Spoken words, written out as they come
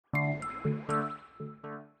This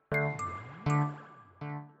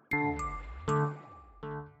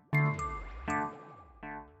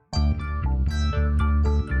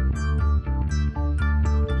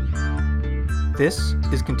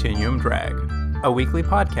is Continuum Drag, a weekly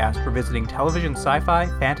podcast revisiting television sci-fi,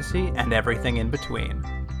 fantasy, and everything in between.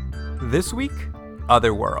 This week,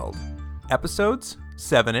 Otherworld, episodes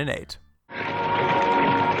 7 and 8.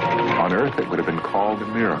 On Earth, it would have been called a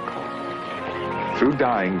miracle. Through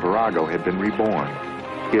dying, Virago had been reborn.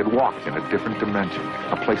 He had walked in a different dimension,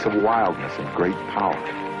 a place of wildness and great power.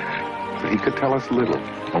 But he could tell us little,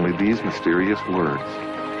 only these mysterious words.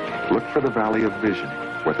 Look for the Valley of Vision,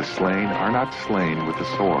 where the slain are not slain with the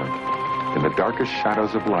sword. In the darkest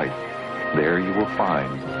shadows of light, there you will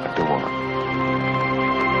find a door.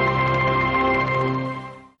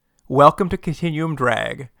 Welcome to Continuum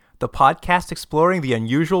Drag, the podcast exploring the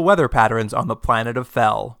unusual weather patterns on the planet of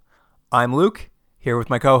Fel. I'm Luke, here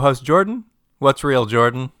with my co-host Jordan. What's real,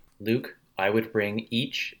 Jordan? Luke, I would bring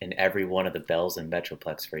each and every one of the bells in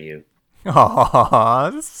Metroplex for you.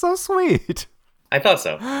 Aw, that's so sweet. I thought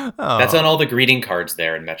so. Oh. That's on all the greeting cards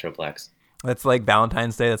there in Metroplex. That's like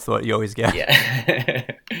Valentine's Day. That's what you always get. Yeah.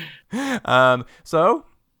 So,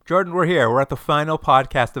 Jordan, we're here. We're at the final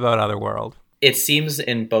podcast about Otherworld. It seems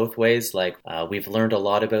in both ways like we've learned a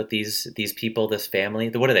lot about these people, this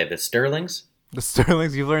family. What are they? The Sterlings? The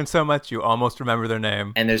Sterlings, you've learned so much, you almost remember their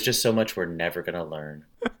name. And there's just so much we're never going to learn.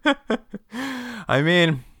 I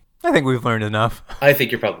mean, I think we've learned enough. I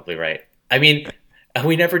think you're probably right. I mean,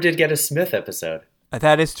 we never did get a Smith episode.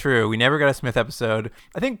 That is true. We never got a Smith episode.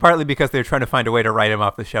 I think partly because they're trying to find a way to write him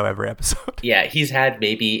off the show every episode. Yeah, he's had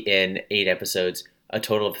maybe in 8 episodes a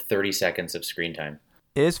total of 30 seconds of screen time.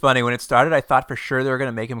 It is funny. When it started, I thought for sure they were going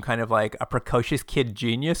to make him kind of like a precocious kid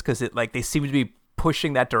genius because they seem to be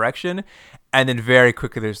pushing that direction. And then very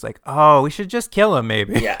quickly they're just like, oh, we should just kill him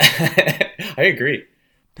maybe. Yeah, I agree.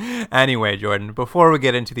 Anyway, Jordan, before we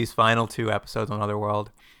get into these final 2 episodes on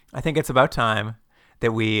Otherworld, I think it's about time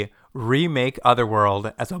that we remake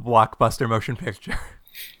Otherworld as a blockbuster motion picture.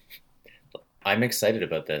 I'm excited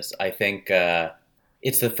about this. I think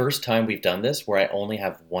it's the first time we've done this where I only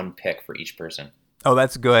have one pick for each person. Oh,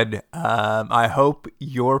 that's good. I hope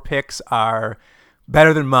your picks are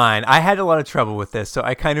better than mine. I had a lot of trouble with this, so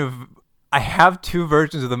I have 2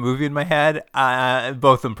 versions of the movie in my head.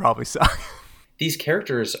 Both of them probably suck. These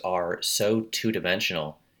characters are so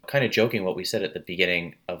two-dimensional. Kind of joking what we said at the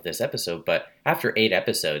beginning of this episode, but after 8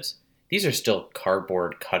 episodes, these are still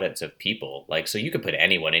cardboard cutouts of people. So you could put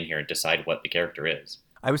anyone in here and decide what the character is.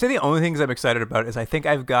 I would say the only things I'm excited about is I think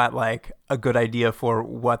I've got a good idea for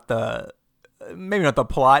what maybe not the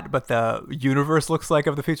plot, but the universe looks like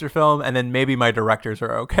of the feature film, and then maybe my directors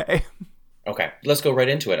are okay. Okay, let's go right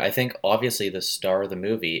into it. I think obviously the star of the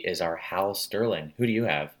movie is our Hal Sterling. Who do you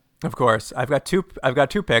have? Of course. I've got two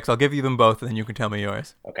picks. I'll give you them both, and then you can tell me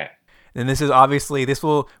yours. Okay. And this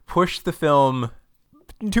will push the film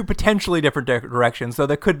to potentially different directions, so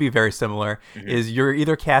that could be very similar. Mm-hmm. Is you're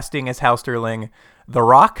either casting as Hal Sterling The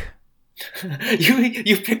Rock.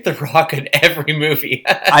 You picked The Rock in every movie.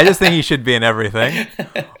 I just think he should be in everything.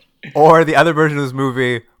 Or the other version of this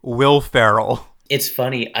movie, Will Ferrell. It's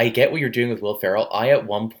funny. I get what you're doing with Will Ferrell. I, at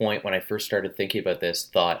one point, when I first started thinking about this,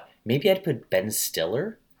 thought maybe I'd put Ben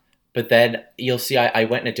Stiller. But then you'll see I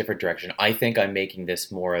went in a different direction. I think I'm making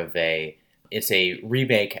this more of it's a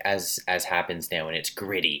remake as happens now, and it's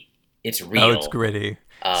gritty. It's real. Oh, it's gritty.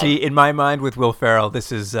 See, in my mind with Will Ferrell,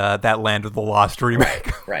 this is that Land of the Lost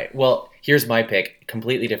remake. Right. Well, here's my pick.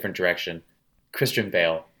 Completely different direction. Christian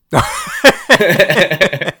Bale.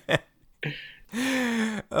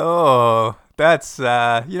 Oh, that's,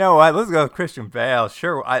 you know what? Let's go with Christian Bale.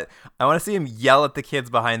 Sure. I want to see him yell at the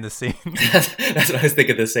kids behind the scenes. That's what I was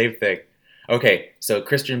thinking, the same thing. Okay, so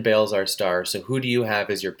Christian Bale's our star. So who do you have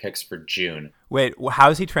as your picks for June? Wait, how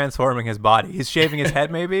is he transforming his body? He's shaving his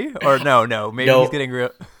head maybe? Or no, maybe he's getting real...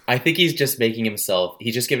 I think he's just giving himself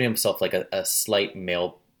a slight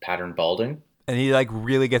male pattern balding. And he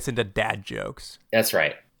really gets into dad jokes. That's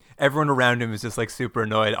right. Everyone around him is just super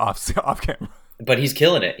annoyed off camera. But he's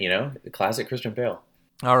killing it, the classic Christian Bale.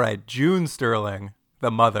 All right, June Sterling, the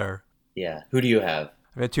mother. Yeah, who do you have?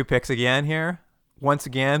 I've got 2 picks again here. Once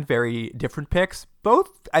again, very different picks.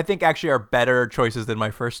 Both, I think, actually are better choices than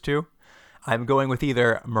my first 2. I'm going with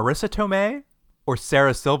either Marissa Tomei or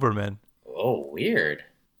Sarah Silverman. Oh, weird.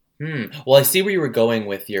 Well, I see where you were going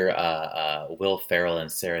with your Will Ferrell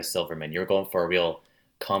and Sarah Silverman. You're going for a real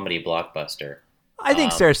comedy blockbuster. I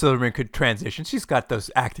think Sarah Silverman could transition. She's got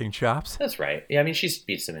those acting chops. That's right. Yeah, I mean, she's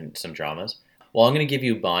beat some dramas. Well, I'm going to give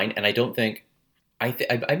you mine, and I don't think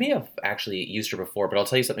I may have actually used her before, but I'll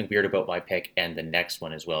tell you something weird about my pick and the next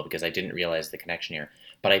one as well, because I didn't realize the connection here.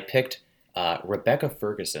 But I picked Rebecca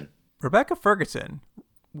Ferguson. Rebecca Ferguson.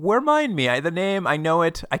 Remind me. The name, I know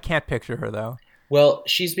it. I can't picture her, though. Well,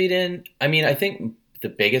 she's been in, I mean, I think the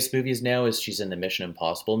biggest movies now is she's in the Mission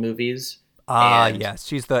Impossible movies. Yes.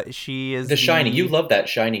 She is The Shining. You love that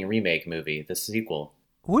Shining remake movie, the sequel.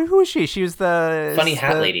 Who is she? She was the... Funny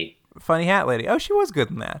Hat Lady. Funny Hat Lady. Oh, she was good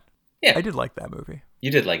in that. Yeah. I did like that movie.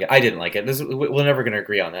 You did like it. I didn't like it. We're never going to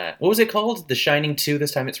agree on that. What was it called? The Shining 2,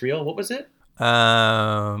 This Time It's Real? What was it?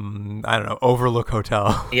 I don't know. Overlook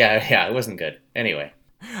Hotel. Yeah, it wasn't good. Anyway.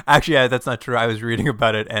 Actually, yeah, that's not true. I was reading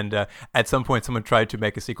about it, and at some point someone tried to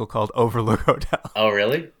make a sequel called Overlook Hotel. Oh,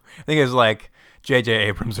 really? I think it was like J.J.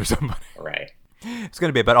 Abrams or somebody. Right. It's going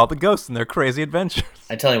to be about all the ghosts and their crazy adventures.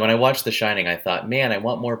 I tell you, when I watched The Shining, I thought, man, I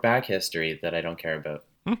want more back history that I don't care about.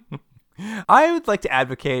 I would like to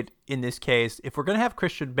advocate in this case, if we're going to have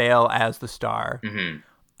Christian Bale as the star,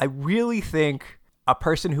 I really think a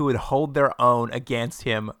person who would hold their own against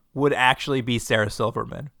him would actually be Sarah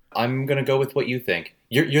Silverman. I'm going to go with what you think.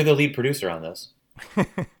 You're the lead producer on this.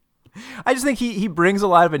 I just think he brings a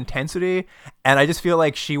lot of intensity, and I just feel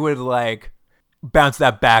like she would like bounce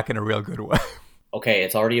that back in a real good way. Okay,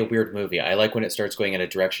 it's already a weird movie. I like when it starts going in a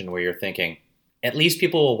direction where you're thinking, at least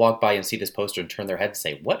people will walk by and see this poster and turn their head and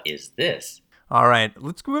say, what is this? All right,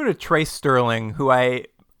 let's go to Trace Sterling, who I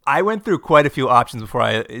went through quite a few options before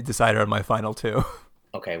I decided on my final two.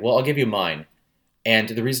 Okay, well, I'll give you mine. And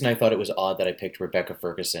the reason I thought it was odd that I picked Rebecca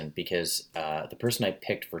Ferguson, because the person I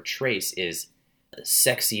picked for Trace is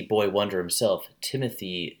sexy boy wonder himself,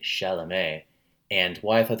 Timothée Chalamet. And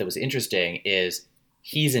why I thought that was interesting is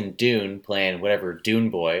he's in Dune playing whatever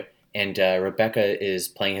Dune boy, and Rebecca is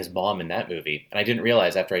playing his mom in that movie. And I didn't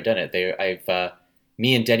realize after I'd done it,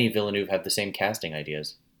 me and Denis Villeneuve have the same casting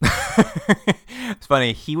ideas. It's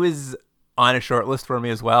funny. He was on a short list for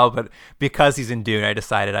me as well, but because he's in Dune, I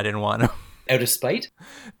decided I didn't want him. Out of spite?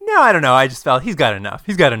 No, I don't know. I just felt he's got enough.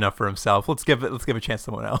 He's got enough for himself. Let's give a chance to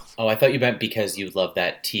someone else. Oh, I thought you meant because you loved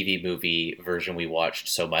that TV movie version we watched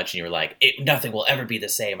so much, and you were like, nothing will ever be the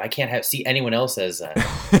same. I can't see anyone else as...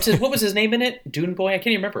 what was his name in it? Dune Boy? I can't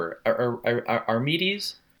even remember.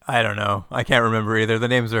 Armides? I don't know. I can't remember either. The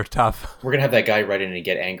names are tough. We're going to have that guy write in and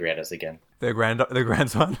get angry at us again. The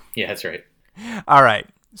grandson? Yeah, that's right. All right.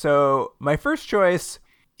 So my first choice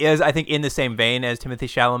is, I think, in the same vein as Timothée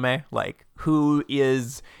Chalamet, like, who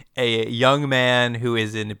is a young man who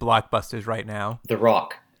is in blockbusters right now. The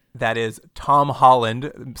Rock. That is Tom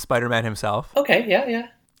Holland, Spider-Man himself. Okay, yeah.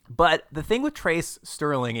 But the thing with Trace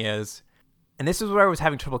Sterling is, and this is where I was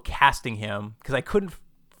having trouble casting him, because I couldn't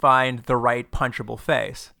find the right punchable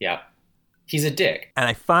face. Yeah. He's a dick. And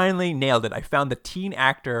I finally nailed it. I found the teen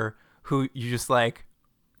actor who you just, like,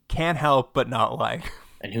 can't help but not like.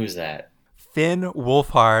 And who's that? Finn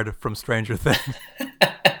Wolfhard from Stranger Things.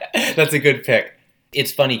 That's a good pick.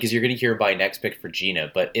 It's funny because you're going to hear my next pick for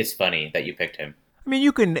Gina, but it's funny that you picked him. I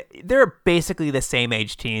mean, they're basically the same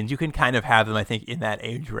age teens. You can kind of have them, I think, in that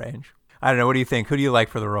age range. I don't know. What do you think? Who do you like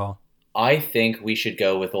for the role? I think we should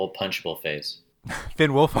go with old Punchable Face.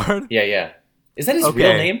 Finn Wolfhard? Yeah. Is that his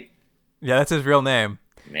real name? Yeah, that's his real name.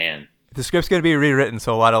 Man. The script's going to be rewritten,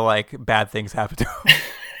 so a lot of, like, bad things happen to him.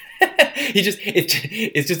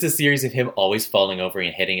 It's just a series of him always falling over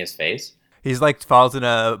and hitting his face. He's like falls in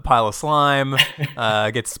a pile of slime,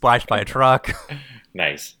 gets splashed by a truck.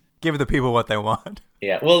 Nice. Give the people what they want.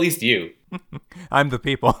 Yeah, well, at least you. I'm the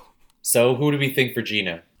people. So who do we think for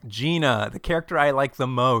Gina? Gina, the character I like the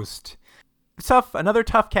most. Another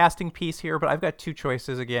tough casting piece here, but I've got two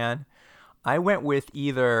choices again. I went with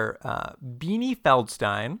either Beanie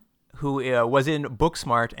Feldstein, who was in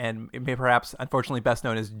Booksmart and perhaps, unfortunately, best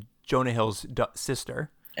known as Jonah Hill's sister.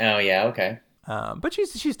 Oh, yeah, okay. But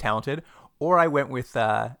she's talented. Or I went with,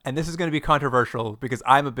 and this is going to be controversial because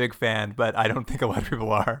I'm a big fan, but I don't think a lot of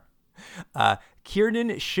people are, Kiernan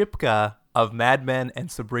Shipka of Mad Men and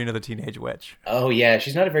Sabrina the Teenage Witch. Oh, yeah,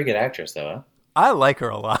 she's not a very good actress, though, huh? I like her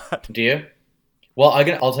a lot. Do you? Well,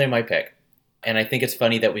 I'll tell you my pick. And I think it's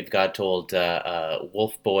funny that we've got told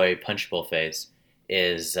Wolf Boy Punchable Face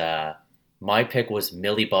is my pick was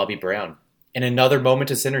Millie Bobby Brown. In another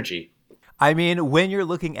moment of synergy. I mean, when you're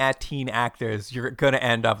looking at teen actors, you're going to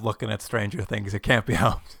end up looking at Stranger Things. It can't be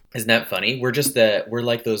helped. Isn't that funny? We're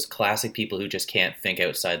like those classic people who just can't think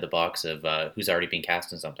outside the box of who's already been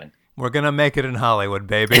cast in something. We're going to make it in Hollywood,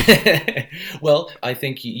 baby. Well, I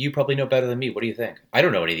think you probably know better than me. What do you think? I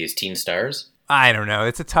don't know any of these teen stars. I don't know.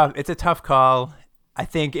 It's a tough call. I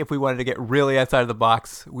think if we wanted to get really outside of the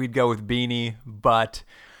box, we'd go with Beanie, but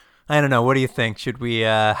I don't know. What do you think? Should we?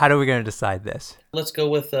 How are we going to decide this? Let's go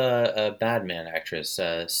with a Batman actress,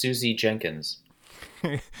 Susie Jenkins.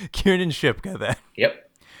 Kiernan Shipka, then. Yep.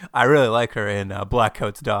 I really like her in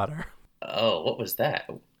Blackcoat's Daughter. Oh, what was that?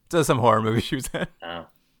 It's some horror movie she was in. Oh,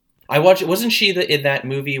 I watched. Wasn't she in that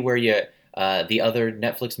movie where the other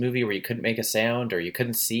Netflix movie where you couldn't make a sound or you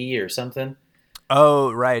couldn't see or something?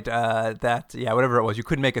 Oh, right. Whatever it was. You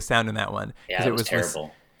couldn't make a sound in that one. Yeah, it was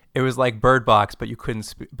terrible. It was like Bird Box, but you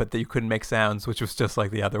couldn't you couldn't make sounds, which was just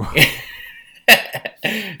like the other one.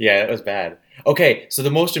 Yeah, it was bad. Okay, so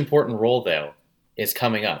the most important role though is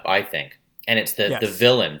coming up, I think, and it's the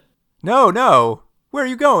villain. No. Where are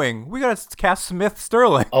you going? We gotta cast Smith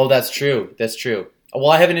Sterling. Oh, that's true.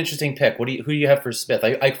 Well, I have an interesting pick. Who do you have for Smith?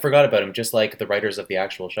 I forgot about him, just like the writers of the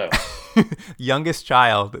actual show. Youngest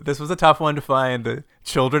child. This was a tough one to find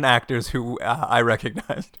children actors who I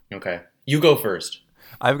recognized. Okay, you go first.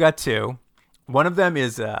 I've got two. One of them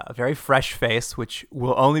is a very fresh face, which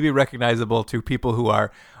will only be recognizable to people who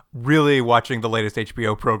are really watching the latest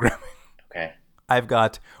HBO programming. Okay. I've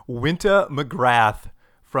got Winta McGrath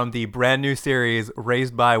from the brand new series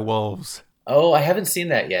Raised by Wolves. Oh, I haven't seen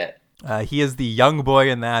that yet. He is the young boy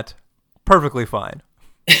in that. Perfectly fine.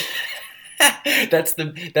 That's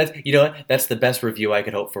the best review I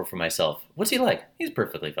could hope for myself. What's he like? He's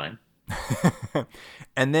perfectly fine.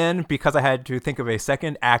 And then, because I had to think of a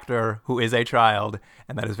second actor who is a child,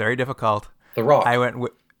 and that is very difficult. The Rock. I went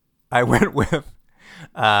with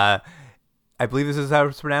I believe this is how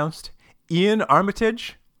it's pronounced, Ian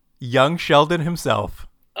Armitage, young Sheldon himself.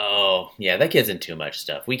 Oh, yeah, that kid's in too much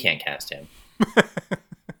stuff. We can't cast him.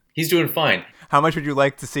 He's doing fine. How much would you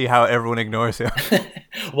like to see how everyone ignores him?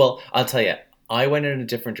 Well, I'll tell you, I went in a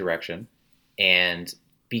different direction, and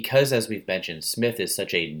because, as we've mentioned, Smith is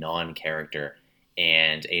such a non-character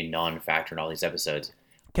and a non-factor in all these episodes.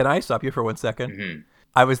 Can I stop you for 1 second? Mm-hmm.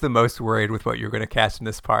 I was the most worried with what you were going to cast in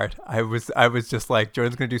this part. I was just like,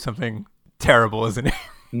 Jordan's going to do something terrible, isn't he?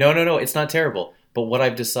 No, it's not terrible. But what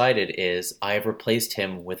I've decided is I have replaced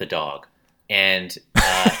him with a dog. And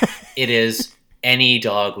it is any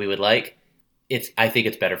dog we would like. I think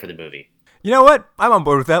it's better for the movie. You know what? I'm on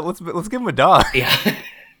board with that. Let's give him a dog. Yeah.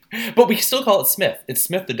 But we can still call it Smith. It's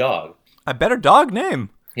Smith the dog. A better dog name.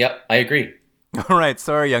 Yep, I agree. All right,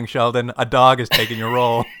 sorry, young Sheldon. A dog is taking your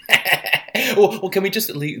role. Well, can we just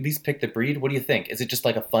at least pick the breed? What do you think? Is it just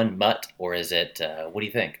like a fun mutt, or is it, what do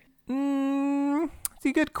you think? It's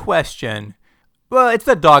a good question. Well, it's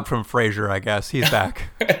the dog from Frasier, I guess. He's back.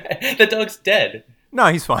 The dog's dead. No,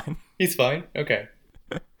 he's fine. He's fine? Okay.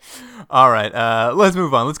 All right, let's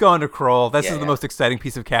move on. Let's go on to Kroll. This is the most exciting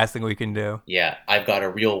piece of casting we can do. Yeah, I've got a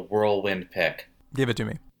real whirlwind pick. Give it to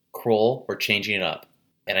me. Kroll, we're changing it up.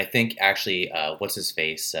 And I think, actually,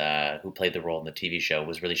 what's-his-face, who played the role in the TV show,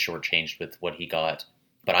 was really shortchanged with what he got.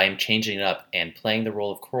 But I am changing it up, and playing the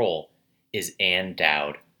role of Kroll is Ann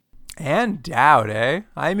Dowd. Ann Dowd, eh?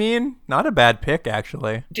 I mean, not a bad pick,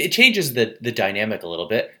 actually. It changes the dynamic a little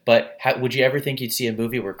bit, but would you ever think you'd see a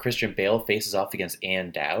movie where Christian Bale faces off against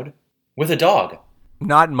Ann Dowd? With a dog.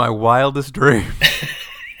 Not in my wildest dreams.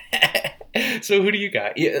 So who do you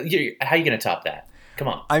got? How are you going to top that? Come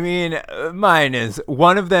on. I mean, mine is,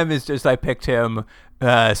 one of them is just I picked him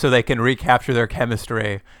so they can recapture their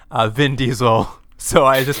chemistry, Vin Diesel. So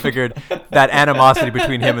I just figured that animosity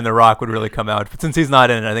between him and The Rock would really come out. But since he's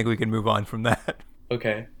not in it, I think we can move on from that.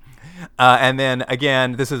 Okay. And then,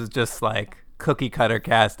 again, this is just like cookie cutter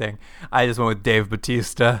casting. I just went with Dave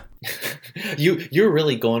Bautista. You're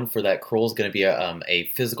really going for that Kroll's going to be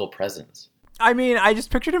a physical presence. I mean, I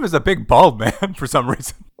just pictured him as a big bald man for some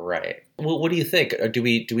reason. Right. Well, what do you think? Do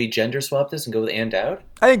we gender swap this and go with Ann Dowd?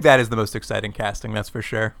 I think that is the most exciting casting, that's for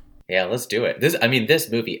sure. Yeah, let's do it.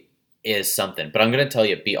 This movie is something. But I'm going to tell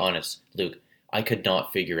you, be honest, Luke, I could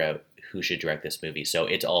not figure out who should direct this movie, so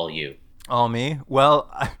it's all you. All me? Well,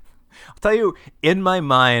 I'll tell you, in my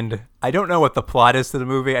mind, I don't know what the plot is to the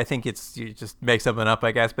movie. I think you just make something up,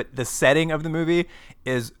 I guess. But the setting of the movie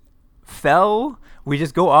is Fell. We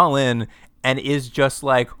just go all in, and is just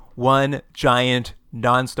like one giant,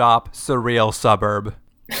 nonstop, surreal suburb.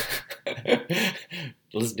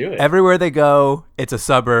 Let's do it. Everywhere they go, it's a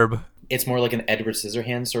suburb. It's more like an Edward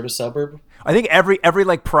Scissorhands sort of suburb. I think every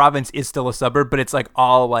like province is still a suburb, but it's like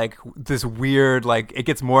all like this weird, like it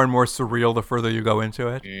gets more and more surreal the further you go into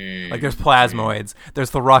it. Like there's plasmoids, there's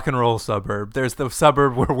the rock and roll suburb, there's the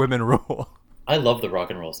suburb where women rule. I love the rock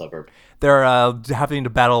and roll suburb. They're having to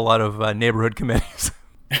battle a lot of neighborhood committees.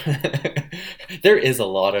 There is a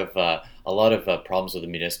lot of problems with the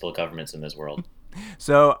municipal governments in this world.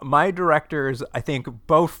 So my directors, I think,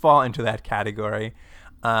 both fall into that category.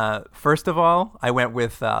 First of all, I went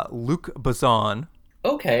with Luc Besson,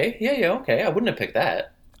 Okay, yeah, okay. I wouldn't have picked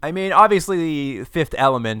that. I mean, obviously, Fifth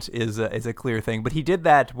Element is a clear thing, but he did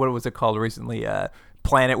that. What was it called recently?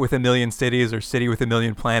 Planet with a Million Cities or City with a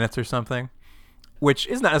Million Planets or something, which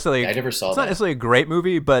is not necessarily. Yeah, I never saw it's not that. necessarily a great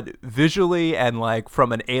movie, but visually and like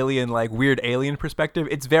from an alien, like weird alien perspective,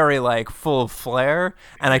 it's very like full of flair,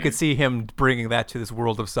 and I could see him bringing that to this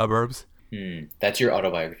world of suburbs, That's your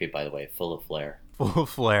autobiography, by the way, full of flair. full of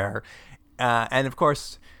flair, and of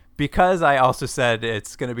course. Because I also said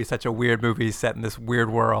it's going to be such a weird movie set in this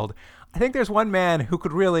weird world, I think there's one man who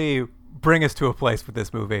could really bring us to a place with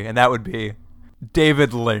this movie, and that would be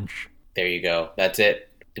David Lynch. There you go. That's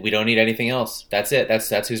it. We don't need anything else. That's it.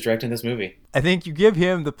 That's who's directing this movie. I think you give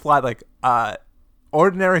him the plot, like,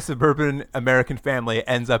 ordinary suburban American family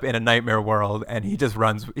ends up in a nightmare world, and he just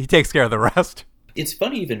runs, he takes care of the rest. It's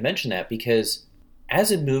funny you even mention that because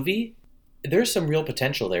as a movie, there's some real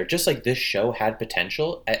potential there. Just like this show had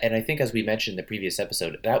potential. And I think as we mentioned in the previous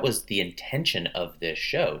episode, that was the intention of this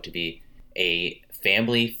show, to be a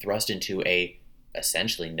family thrust into a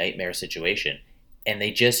essentially nightmare situation. And they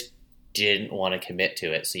just didn't want to commit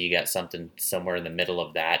to it. So you got something somewhere in the middle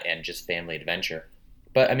of that and just family adventure.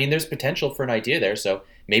 But I mean, there's potential for an idea there. So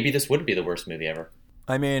maybe this wouldn't be the worst movie ever.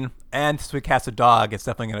 I mean, and since we cast a dog, it's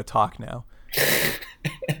definitely going to talk now.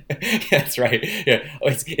 That's right. Yeah,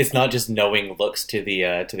 it's not just knowing looks to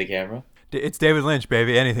the camera. It's David Lynch,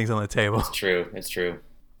 baby. Anything's on the table. It's true. It's true.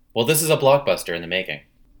 Well, this is a blockbuster in the making.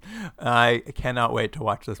 I cannot wait to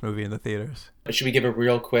watch this movie in the theaters. Should we give a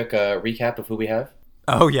real quick recap of who we have?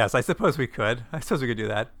 Oh, yes, I suppose we could. I suppose we could do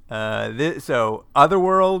that. So,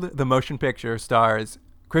 Otherworld, the motion picture, stars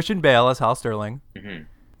Christian Bale as Hal Sterling,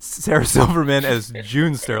 Sarah Silverman as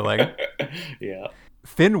June Sterling, Yeah.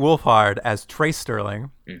 Finn Wolfhard as Trace Sterling,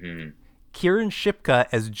 Kieran Shipka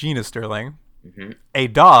as Gina Sterling, a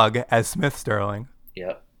dog as Smith Sterling,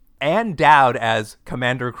 Yep. Ann Dowd as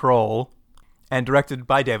Commander Kroll, and directed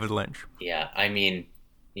by David Lynch. Yeah. I mean,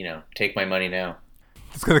 take my money now.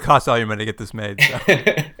 It's going to cost all your money to get this made. So.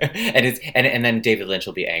 and then David Lynch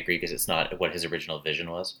will be angry because it's not what his original vision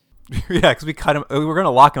was. Yeah, because we cut him. We're going to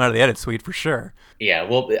lock him out of the edit suite for sure. Yeah.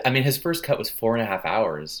 Well, I mean, his first cut was 4.5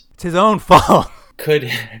 hours. It's his own fault.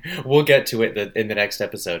 We'll get to it in the next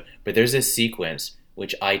episode, but there's this sequence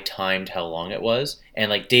which I timed how long it was,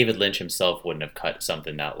 and like David Lynch himself wouldn't have cut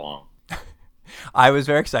something that long. I was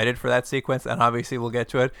very excited for that sequence, and obviously we'll get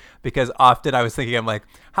to it, because often I was thinking, I'm like,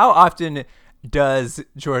 how often does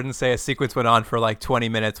Jordan say a sequence went on for like 20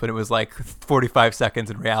 minutes when it was like 45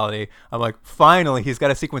 seconds in reality? I'm like, finally, he's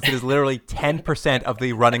got a sequence that is literally 10% of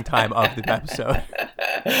the running time of the episode.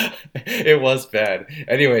 It was bad.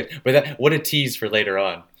 Anyway, but what a tease for later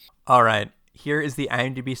on. All right, here is the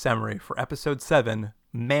IMDb summary for episode 7,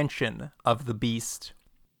 Mansion of the Beast.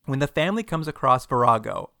 When the family comes across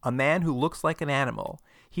Virago, a man who looks like an animal,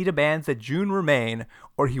 he demands that June remain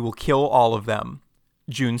or he will kill all of them.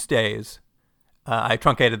 June stays. I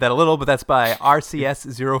truncated that a little, but that's by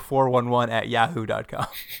rcs0411@yahoo.com.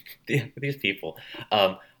 These people.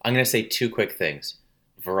 I'm going to say two quick things.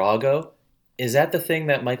 Virago, is that the thing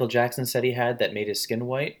that Michael Jackson said he had that made his skin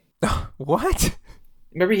white? What?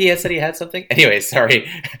 Remember he had said he had something? Anyway, sorry.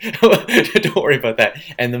 Don't worry about that.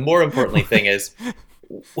 And the more importantly thing is,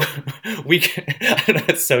 we can, I don't know,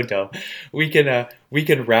 it's so dumb. We can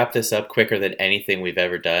wrap this up quicker than anything we've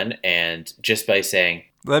ever done, and just by saying,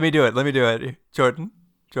 Let me do it. Jordan,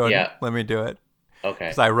 Yeah. Let me do it. okay.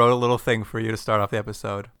 Because I wrote a little thing for you to start off the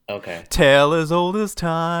episode. Okay. Tale as old as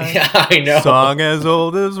time. Yeah, I know. Song as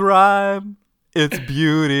old as rhyme. It's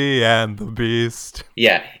Beauty and the Beast.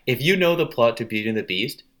 Yeah, if you know the plot to Beauty and the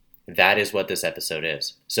Beast, that is what this episode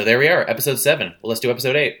is. So there we are, episode 7. Well, let's do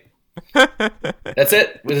episode 8. That's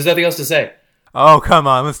it. There's nothing else to say. Oh, come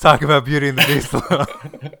on. Let's talk about Beauty and the Beast a little.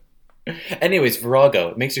 Anyways,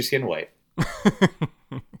 Virago, it makes your skin white.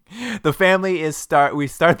 The family we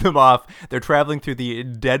start them off. They're traveling through the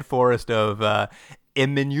dead forest of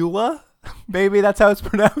Iminula. Maybe that's how it's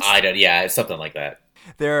pronounced. Yeah, it's something like that.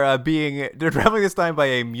 They're traveling this time by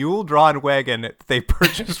a mule-drawn wagon they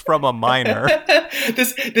purchased from a miner.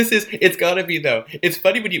 It's gotta be though. It's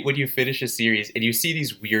funny when you finish a series and you see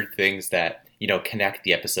these weird things that, connect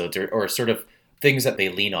the episodes or sort of things that they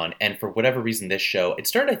lean on. And for whatever reason, this show, it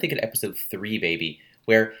started, I think, in episode 3, baby,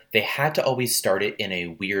 where they had to always start it in a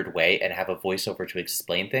weird way and have a voiceover to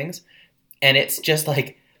explain things. And it's just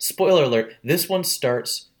like, spoiler alert, this one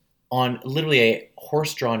starts on literally a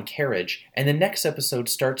horse-drawn carriage, and the next episode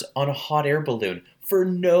starts on a hot air balloon for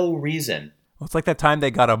no reason. Well, it's like that time they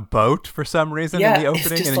got a boat for some reason in the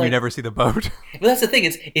opening, and then you never see the boat. But that's the thing,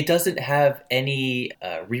 it doesn't have any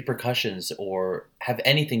repercussions or have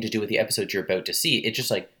anything to do with the episode you're about to see. It's just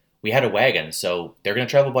like, we had a wagon, so they're going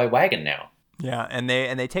to travel by wagon now. Yeah, and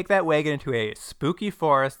they take that wagon into a spooky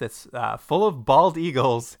forest that's full of bald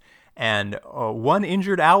eagles and one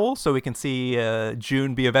injured owl, so we can see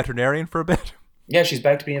June be a veterinarian for a bit. Yeah, she's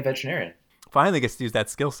back to being a veterinarian. Finally gets to use that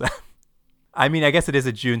skill set. I mean, I guess it is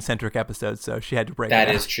a June-centric episode, so she had to break That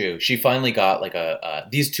it is true. She finally got like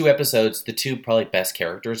these 2 episodes, the 2 probably best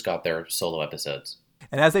characters got their solo episodes.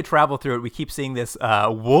 And as they travel through it, we keep seeing this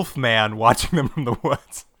wolf man watching them from the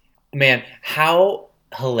woods. Man, how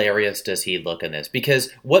hilarious does he look in this?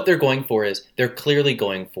 Because what they're going for is they're clearly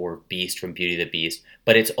going for Beast from Beauty and the Beast,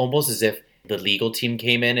 but it's almost as if the legal team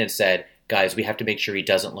came in and said, guys, we have to make sure he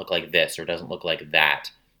doesn't look like this or doesn't look like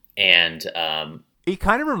that. And he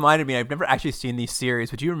kind of reminded me, I've never actually seen these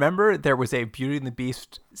series, but do you remember there was a Beauty and the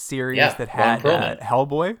Beast series that had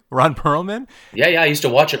Hellboy, Ron Perlman? Yeah, I used to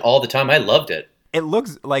watch it all the time. I loved it. It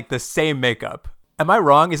looks like the same makeup. Am I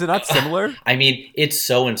wrong? Is it not similar? I mean, it's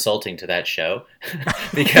so insulting to that show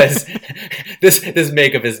because this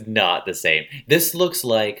makeup is not the same. This looks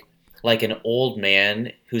like an old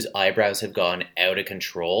man whose eyebrows have gone out of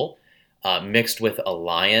control, mixed with a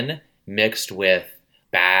lion, mixed with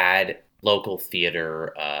bad local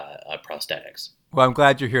theater prosthetics. Well, I'm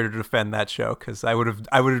glad you're here to defend that show because I would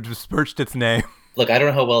have besmirched its name. Look, I don't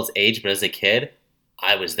know how well it's aged, but as a kid,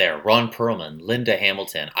 I was there. Ron Perlman, Linda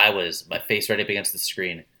Hamilton. My face right up against the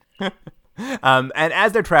screen. And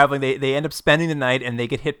as they're traveling, they end up spending the night, and they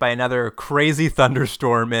get hit by another crazy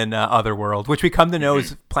thunderstorm in Otherworld, which we come to know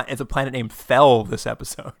is a planet named Fel this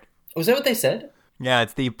episode. Was that what they said? Yeah,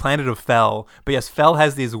 it's the planet of Fel. But yes, Fel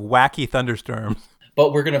has these wacky thunderstorms.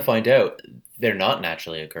 But we're going to find out they're not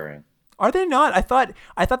naturally occurring. Are they not? I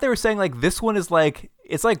thought they were saying like this one is like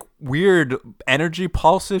it's like weird energy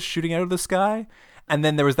pulses shooting out of the sky. And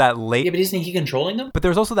then there was that Yeah, but isn't he controlling them? But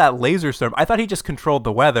there was also that laser storm. I thought he just controlled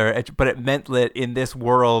the weather, but it meant that in this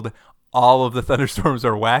world, all of the thunderstorms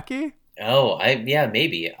are wacky. Oh,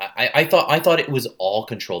 maybe. I thought it was all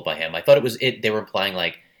controlled by him. I thought it was it. They were implying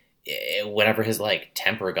like whatever his like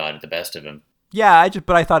temper got at the best of him. Yeah,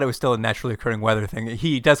 but I thought it was still a naturally occurring weather thing.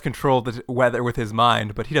 He does control the weather with his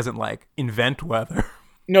mind, but he doesn't like invent weather.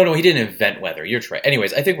 No, he didn't invent weather. You're right.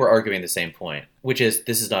 Anyways, I think we're arguing the same point, which is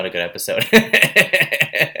this is not a good episode.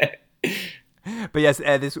 But yes,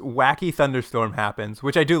 this wacky thunderstorm happens,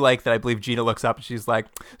 which I do like that I believe Gina looks up and she's like,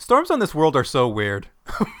 storms on this world are so weird.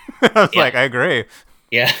 I was like, I agree.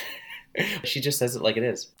 Yeah. She just says it like it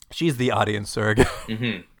is. She's the audience surrogate.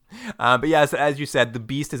 Mm-hmm. But yes, as you said, the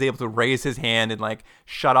Beast is able to raise his hand and like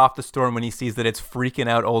shut off the storm when he sees that it's freaking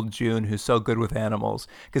out old June, who's so good with animals,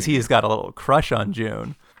 because he's got a little crush on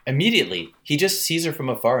June. Immediately, he just sees her from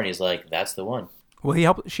afar and he's like, that's the one.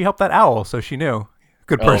 Well, she helped that owl, so she knew.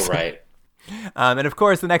 Good person. Oh, right. And of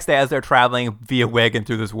course, the next day, as they're traveling via wagon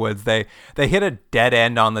through this woods, they hit a dead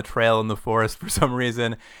end on the trail in the forest for some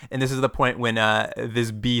reason. And this is the point when this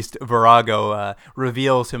beast, Virago,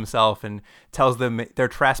 reveals himself and tells them they're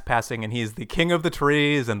trespassing and he's the king of the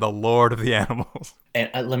trees and the lord of the animals. And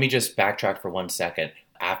let me just backtrack for 1 second.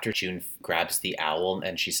 After June grabs the owl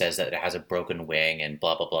and she says that it has a broken wing and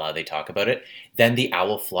blah, blah, blah, they talk about it. Then the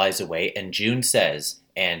owl flies away and June says,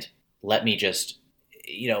 and let me just,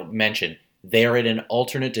 mention, they're in an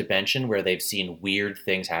alternate dimension where they've seen weird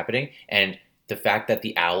things happening. And the fact that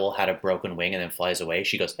the owl had a broken wing and then flies away,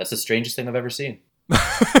 she goes, that's the strangest thing I've ever seen.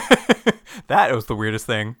 That was the weirdest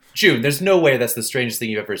thing. June, there's no way that's the strangest thing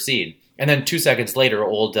you've ever seen. And then 2 seconds later,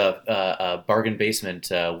 old bargain basement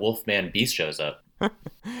Wolfman Beast shows up.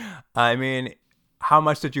 I mean, how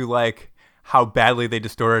much did you like how badly they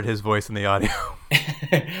distorted his voice in the audio?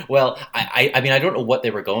 Well, I mean, I don't know what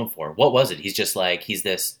they were going for. What was it? He's just like, he's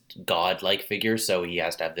this godlike figure, so he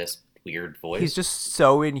has to have this weird voice. He's just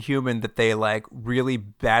so inhuman that they like really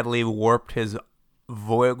badly warped his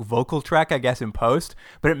vocal track, I guess, in post.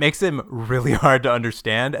 But it makes him really hard to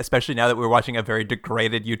understand, especially now that we're watching a very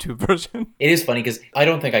degraded YouTube version. It is funny because I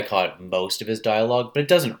don't think I caught most of his dialogue, but it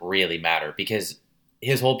doesn't really matter because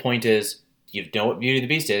his whole point is, you know what Beauty and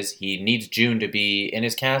the Beast is. He needs June to be in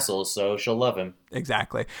his castle, so she'll love him.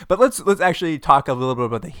 Exactly. But let's actually talk a little bit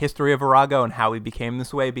about the history of Virago and how he became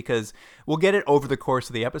this way, because we'll get it over the course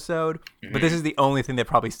of the episode. Mm-hmm. But this is the only thing that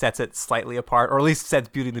probably sets it slightly apart, or at least sets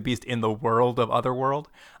Beauty and the Beast in the world of Otherworld.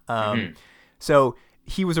 So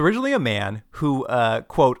he was originally a man who,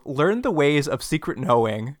 quote, learned the ways of secret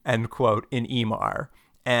knowing, end quote, in Ymar.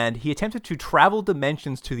 And he attempted to travel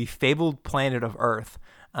dimensions to the fabled planet of Earth.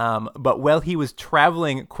 But while he was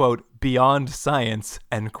traveling, quote, beyond science,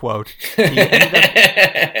 end quote,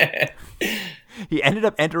 he ended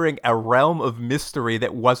up entering a realm of mystery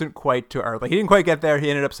that wasn't quite to Earth. Like, he didn't quite get there. He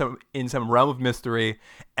ended up in some realm of mystery.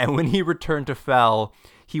 And when he returned to Fel,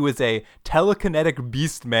 He was a telekinetic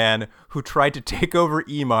beast man who tried to take over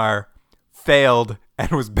Ymar, failed,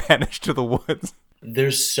 and was banished to the woods.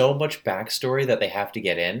 There's so much backstory that they have to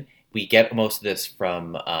get in. We get most of this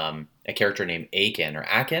from a character named Akin, or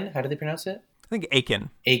Akin. How do they pronounce it? I think Akin.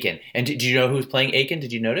 Akin. And did you know who was playing Akin?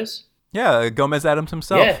 Did you notice? Yeah, Gomez Adams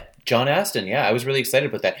himself. Yeah, John Aston. Yeah, I was really excited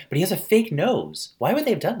about that. But he has a fake nose. Why would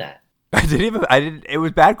they have done that? It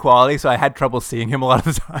was bad quality, so I had trouble seeing him a lot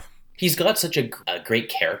of the time. He's got such a great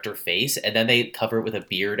character face, and then they cover it with a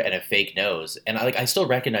beard and a fake nose. And I still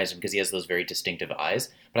recognize him because he has those very distinctive eyes.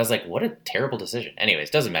 But I was like, what a terrible decision. Anyways,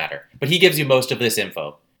 doesn't matter. But he gives you most of this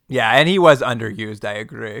info. Yeah, and he was underused, I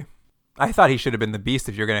agree. I thought he should have been the Beast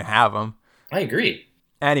if you're going to have him. I agree.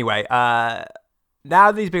 Anyway, now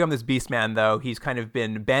that he's become this Beast Man, though, he's kind of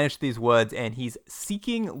been banished to these woods, and he's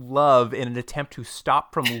seeking love in an attempt to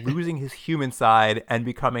stop from losing his human side and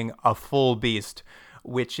becoming a full beast,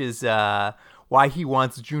 which is why he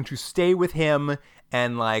wants June to stay with him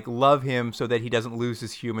and like love him so that he doesn't lose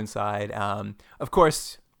his human side. Of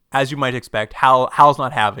course, as you might expect, Hal's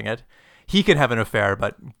not having it. He can have an affair,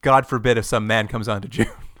 but God forbid if some man comes on to June,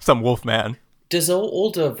 some wolf man. Does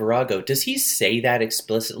old Virago, does he say that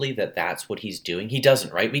explicitly, that that's what he's doing? He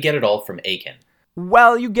doesn't, right? We get it all from Akin.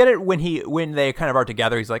 Well, you get it when they kind of are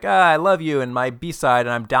together. He's like, I love you and my B-side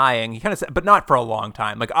and I'm dying. He kind of said, but not for a long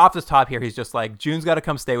time. Like off the top here, he's just like, June's got to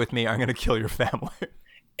come stay with me. I'm going to kill your family.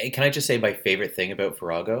 Hey, can I just say my favorite thing about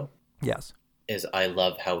Virago? Yes. Is I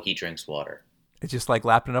love how he drinks water. It's just like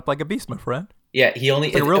lapping it up like a beast, my friend. Yeah, he only...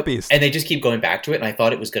 It's like a real beast. And they just keep going back to it, and I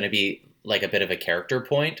thought it was going to be like a bit of a character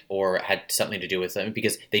point or had something to do with something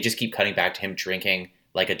because they just keep cutting back to him drinking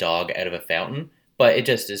like a dog out of a fountain. But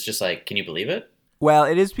it's just like, can you believe it? Well,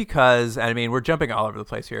 it is because, I mean, we're jumping all over the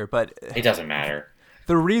place here, but... It doesn't matter.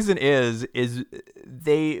 The reason is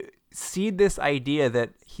they seed this idea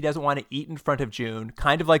that he doesn't want to eat in front of June,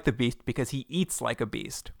 kind of like the beast, because he eats like a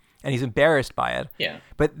beast. And he's embarrassed by it. Yeah.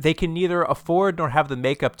 But they can neither afford nor have the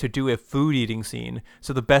makeup to do a food eating scene.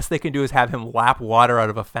 So the best they can do is have him lap water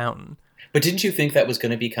out of a fountain. But didn't you think that was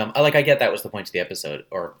going to become... Like, I get that was the point of the episode,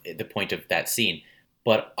 or the point of that scene.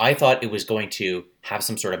 But I thought it was going to have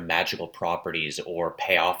some sort of magical properties or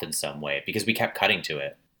pay off in some way, because we kept cutting to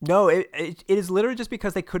it. No, it is literally just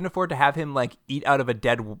because they couldn't afford to have him like eat out of a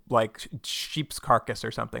dead like sheep's carcass or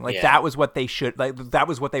something. Like that was what they that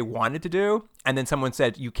was what they wanted to do. And then someone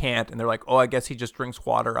said you can't, and they're like, oh, I guess he just drinks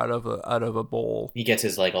water out of a bowl. He gets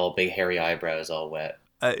his like all big hairy eyebrows all wet.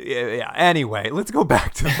 Yeah. Anyway, let's go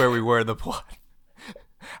back to where we were in the plot.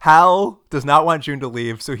 Hal does not want June to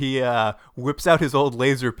leave, so he whips out his old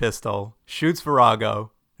laser pistol, shoots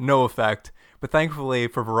Virago, no effect. But thankfully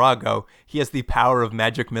for Virago, he has the power of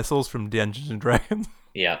magic missiles from Dungeons & Dragons.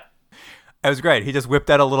 Yeah. It was great. He just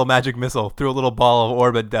whipped out a little magic missile, threw a little ball of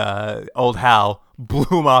orb at old Hal, blew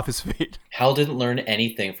him off his feet. Hal didn't learn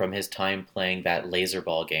anything from his time playing that laser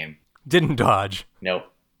ball game. Didn't dodge.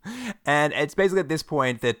 Nope. And it's basically at this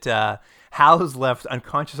point that Hal is left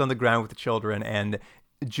unconscious on the ground with the children, and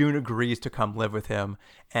June agrees to come live with him.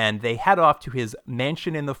 And they head off to his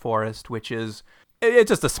mansion in the forest, which is... It's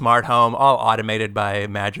just a smart home, all automated by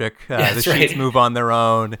magic. The sheets move on their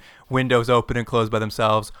own. Windows open and close by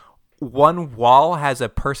themselves. One wall has a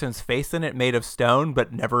person's face in it made of stone,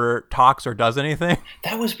 but never talks or does anything.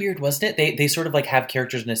 That was weird, wasn't it? They sort of like have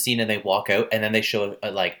characters in a scene and they walk out and then they show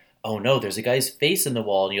like, oh no, there's a guy's face in the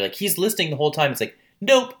wall. And you're like, he's listening the whole time. It's like,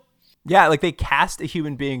 nope. Yeah, like they cast a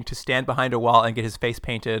human being to stand behind a wall and get his face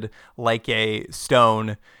painted like a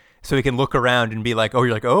stone so he can look around and be like, oh,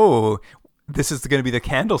 you're like, oh... this is going to be the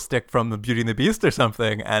candlestick from the Beauty and the Beast or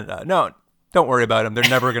something. And no, don't worry about him. They're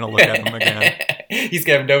never going to look at him again. He's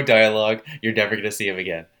going to have no dialogue. You're never going to see him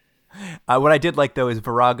again. What I did like, though, is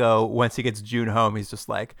Virago, once he gets June home, he's just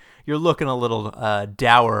like, you're looking a little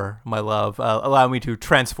dour, my love. Allow me to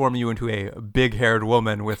transform you into a big-haired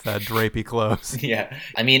woman with drapey clothes. Yeah.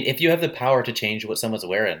 I mean, if you have the power to change what someone's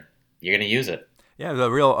wearing, you're going to use it. Yeah,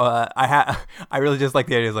 the real. I really just like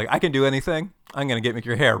the idea. It's like I can do anything. I'm gonna make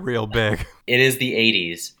your hair real big. It is the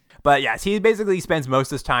 80s. But yes, he basically spends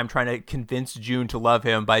most of his time trying to convince June to love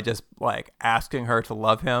him by just like asking her to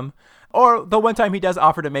love him. Or the one time he does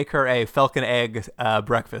offer to make her a falcon egg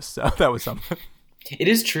breakfast. So that was something. It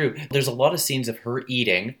is true. There's a lot of scenes of her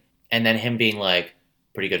eating and then him being like,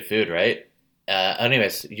 pretty good food, right?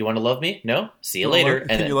 Anyways, you want to love me? No? See you later.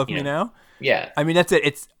 Can you love me now? Yeah. I mean, that's it.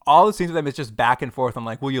 It's all the scenes with them is just back and forth. I'm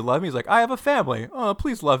like, will you love me? He's like, I have a family. Oh,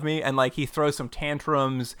 please love me. And like, he throws some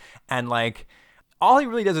tantrums and like, all he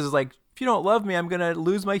really does is like, if you don't love me, I'm going to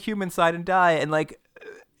lose my human side and die. And like,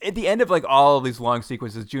 at the end of like all of these long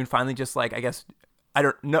sequences, June finally just like, I guess, I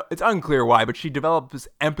don't know. It's unclear why, but she develops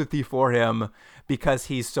empathy for him because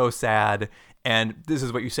he's so sad. And this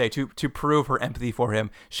is what you say, to prove her empathy for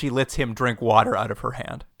him, she lets him drink water out of her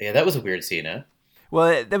hand. Yeah, that was a weird scene, huh?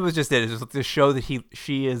 Well, that was just it. It's just to show that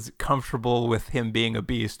she is comfortable with him being a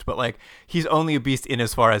beast, but like he's only a beast in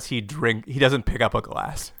as far as he doesn't pick up a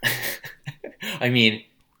glass. I mean,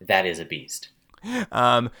 that is a beast.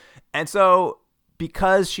 And so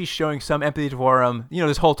because she's showing some empathy for him,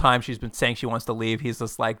 this whole time she's been saying she wants to leave, he's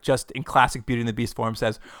just like, just in classic Beauty and the Beast form,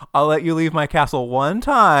 says, I'll let you leave my castle one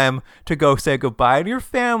time to go say goodbye to your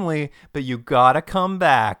family, but you gotta come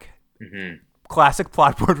back. Mm-hmm. Classic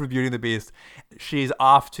plot point for Beauty and the Beast. She's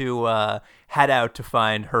off to head out to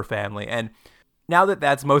find her family. And now that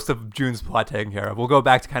that's most of June's plot taken care of, we'll go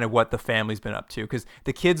back to kind of what the family's been up to, because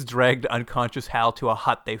the kids dragged unconscious Hal to a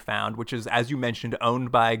hut they found, which is, as you mentioned,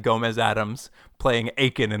 owned by Gomez Addams, playing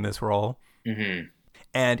Aiken in this role. Mm-hmm.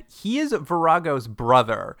 And he is Virago's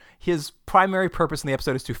brother. His primary purpose in the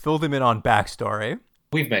episode is to fill them in on backstory.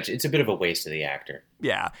 We've mentioned it's a bit of a waste of the actor.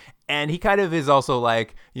 Yeah. And he kind of is also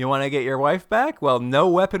like, you want to get your wife back? Well, no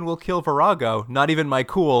weapon will kill Virago, not even my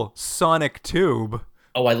cool sonic tube.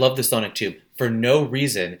 Oh, I love the sonic tube. For no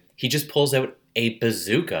reason, he just pulls out a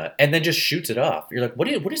bazooka and then just shoots it off. You're like,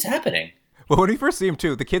 what is happening? Well, when we first see him,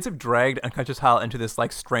 too, the kids have dragged unconscious Hal into this,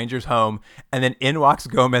 like, stranger's home, and then in walks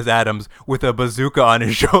Gomez Addams with a bazooka on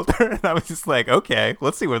his shoulder, and I was just like, okay,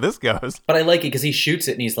 let's see where this goes. But I like it because he shoots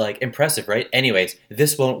it, and he's like, impressive, right? Anyways,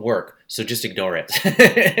 this won't work, so just ignore it.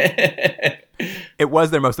 It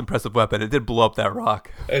was their most impressive weapon. It did blow up that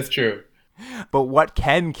rock. That's true. But what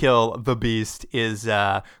can kill the beast is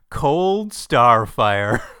cold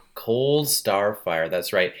starfire. Cold starfire,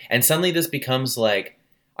 that's right. And suddenly this becomes like,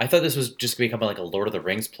 I thought this was just becoming like a Lord of the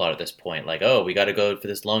Rings plot at this point. Like, oh, we got to go for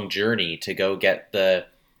this long journey to go get the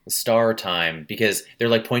star time, because they're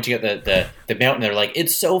like pointing at the mountain. They're like,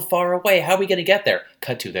 it's so far away. How are we going to get there?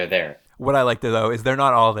 Cut to, they're there. What I like, though, is they're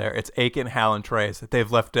not all there. It's Aiken, Hal, and Trace.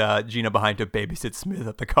 They've left Gina behind to babysit Smith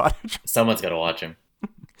at the cottage. Someone's got to watch him.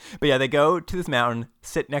 But yeah, they go to this mountain,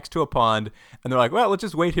 sit next to a pond, and they're like, well, let's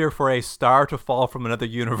just wait here for a star to fall from another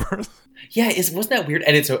universe. Yeah, wasn't that weird?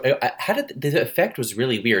 And it's the effect was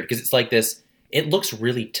really weird, because it's like this, it looks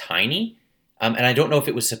really tiny, and I don't know if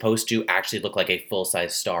it was supposed to actually look like a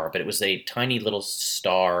full-size star, but it was a tiny little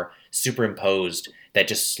star superimposed that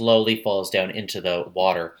just slowly falls down into the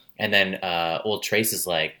water, and then old Trace is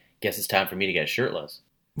like, guess it's time for me to get shirtless.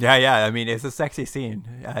 Yeah. I mean, it's a sexy scene.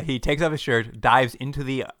 He takes off his shirt, dives into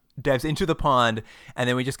the pond, and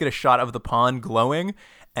then we just get a shot of the pond glowing.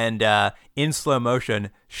 And in slow motion,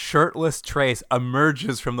 shirtless Trace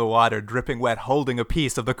emerges from the water, dripping wet, holding a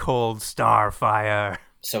piece of the cold starfire.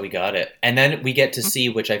 So we got it. And then we get to see,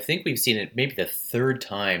 which I think we've seen it maybe the third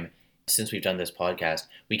time since we've done this podcast,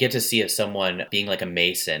 we get to see someone being like a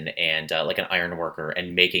mason and like an iron worker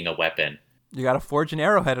and making a weapon. You got to forge an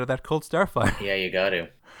arrowhead of that cold starfire. Yeah, you got to.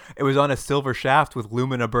 It was on a silver shaft with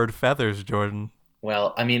Lumina bird feathers, Jordan.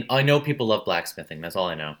 Well, I mean, I know people love blacksmithing. That's all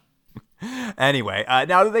I know. Anyway,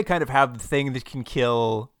 now that they kind of have the thing that can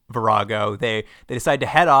kill Virago, they decide to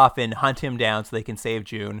head off and hunt him down so they can save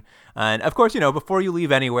June. And of course, before you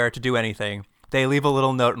leave anywhere to do anything, they leave a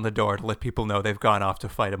little note on the door to let people know they've gone off to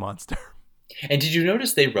fight a monster. And did you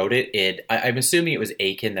notice they wrote it in, I'm assuming it was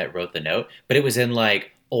Aiken that wrote the note, but it was in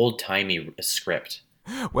like old-timey script.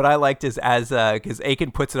 What I liked is because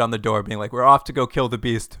Aiken puts it on the door being like, we're off to go kill the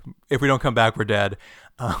beast. If we don't come back, we're dead.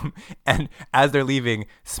 And as they're leaving,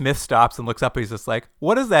 Smith stops and looks up and he's just like,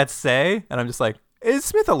 what does that say? And I'm just like, is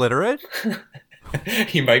Smith illiterate?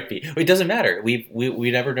 He might be. It doesn't matter. We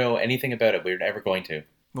never know anything about it. We're never going to.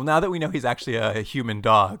 Well, now that we know he's actually a human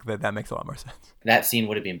dog, that makes a lot more sense. That scene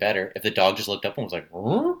would have been better if the dog just looked up and was like,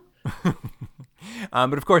 huh?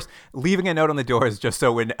 But of course, leaving a note on the door is just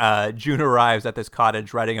so when June arrives at this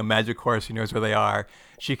cottage riding a magic horse, she knows where they are.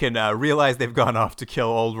 She can realize they've gone off to kill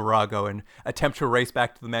old Virago and attempt to race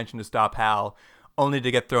back to the mansion to stop Hal, only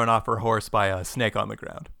to get thrown off her horse by a snake on the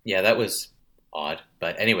ground. Yeah, that was odd.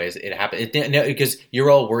 But anyways, it happened. Because you're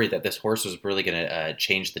all worried that this horse was really going to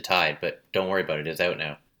change the tide, but don't worry about it. It's out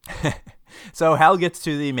now. So Hal gets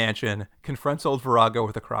to the mansion, confronts old Virago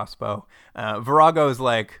with a crossbow. Virago is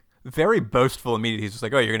like very boastful immediately. He's just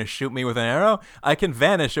like, oh, you're going to shoot me with an arrow? I can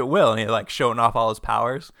vanish at will. And he's like showing off all his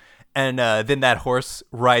powers. And then that horse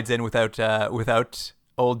rides in without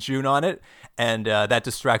old June on it. And that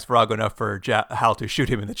distracts Virago enough for Hal to shoot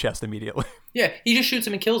him in the chest immediately. Yeah, he just shoots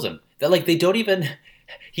him and kills him. They don't even...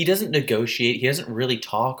 He doesn't negotiate. He doesn't really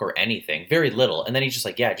talk or anything. Very little. And then he's just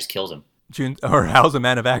like, yeah, just kills him. Hal's a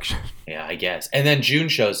man of action. Yeah, I guess. And then June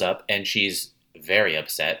shows up and she's very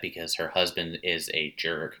upset because her husband is a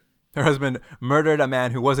jerk. Her husband murdered a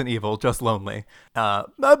man who wasn't evil, just lonely.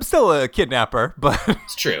 Still a kidnapper, but...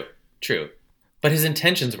 It's true. But his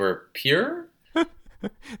intentions were pure?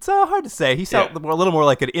 It's hard to say. He sounds a little more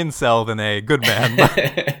like an incel than a good man.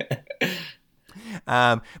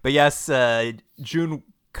 But yes, June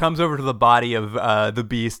comes over to the body of the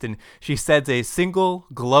beast, and she sheds a single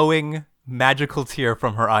glowing magical tear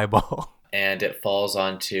from her eyeball. And it falls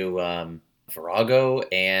onto Virago,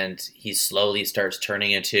 and he slowly starts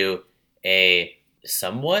turning into a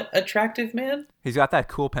somewhat attractive man. He's got that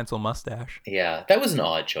cool pencil mustache. Yeah, that was an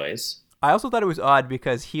odd choice. I also thought it was odd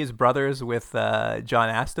because he is brothers with John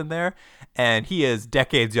Astin there, and he is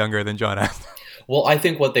decades younger than John Astin. Well, I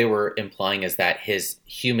think what they were implying is that his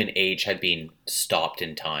human age had been stopped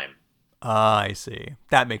in time. I see.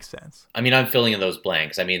 That makes sense. I mean, I'm filling in those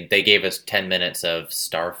blanks. I mean, they gave us 10 minutes of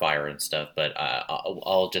Starfire and stuff, but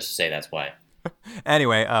I'll just say that's why.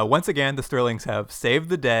 Anyway, once again, the Sterlings have saved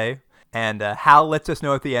the day, and Hal lets us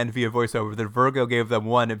know at the end via voiceover that Virgo gave them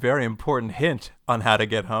one very important hint on how to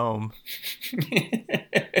get home.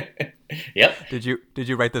 Yep. Did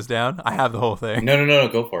you write this down? I have the whole thing. No,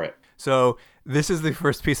 go for it. So this is the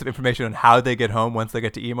first piece of information on how they get home once they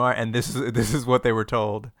get to Emar, and this is what they were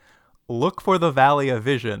told. Look for the Valley of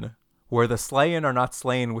Vision, where the slain are not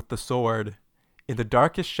slain with the sword. In the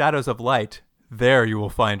darkest shadows of light, there you will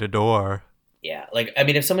find a door. Yeah, like, I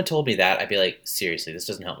mean, if someone told me that, I'd be like, seriously, this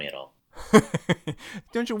doesn't help me at all.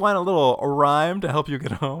 Don't you want a little rhyme to help you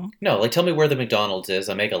get home? No, like, tell me where the McDonald's is.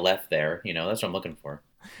 I'll make a left there. You know, that's what I'm looking for.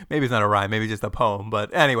 Maybe it's not a rhyme, maybe just a poem.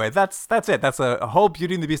 But anyway, that's it. That's a whole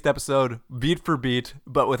Beauty and the Beast episode, beat for beat,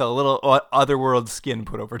 but with a little otherworld skin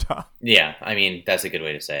put over top. Yeah, I mean, that's a good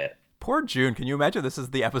way to say it. Poor June. Can you imagine this is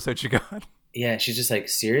the episode she got? Yeah, she's just like,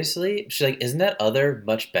 seriously? She's like, isn't that other,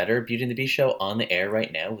 much better Beauty and the Beast show on the air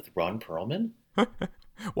right now with Ron Perlman?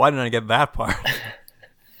 Why didn't I get that part?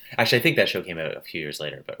 Actually, I think that show came out a few years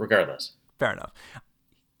later, but regardless. Fair enough.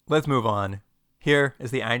 Let's move on. Here is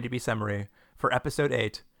the IMDb summary for Episode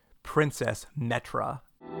 8, Princess Metra.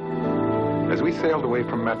 As we sailed away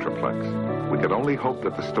from Metroplex, we could only hope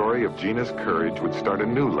that the story of Gina's courage would start a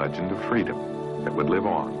new legend of freedom that would live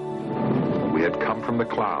on. We had come from the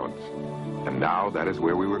clouds, and now that is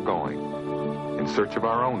where we were going, in search of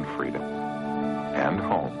our own freedom and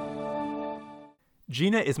home.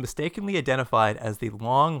 Gina is mistakenly identified as the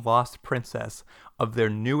long-lost princess of their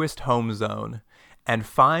newest home zone, and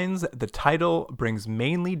finds the title brings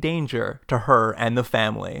mainly danger to her and the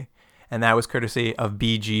family. And that was courtesy of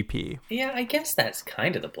BGP. Yeah, I guess that's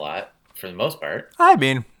kind of the plot, for the most part. I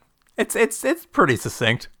mean, it's pretty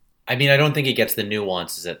succinct. I mean, I don't think it gets the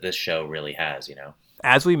nuances that this show really has, you know?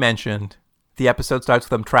 As we mentioned, the episode starts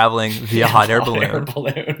with them traveling via hot air balloon.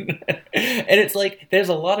 And it's like, there's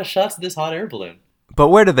a lot of shots of this hot air balloon. But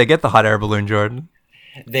where did they get the hot air balloon, Jordan?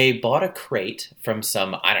 They bought a crate from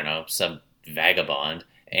some vagabond,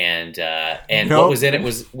 and Nope. What was in it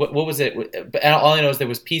was what was it? And all I know is there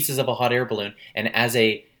was pieces of a hot air balloon, and as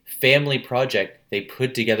a family project, they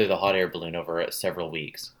put together the hot air balloon over several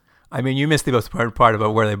weeks. I mean, you missed the most important part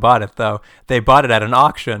about where they bought it, though. They bought it at an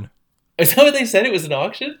auction. Is that what they said? It was an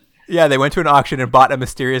auction? Yeah, they went to an auction and bought a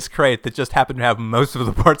mysterious crate that just happened to have most of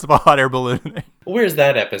the parts of a hot air balloon in it. Where's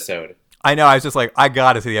that episode? I know, I was just like, I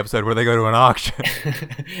gotta see the episode where they go to an auction.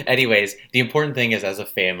 Anyways, the important thing is, as a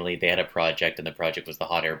family, they had a project, and the project was the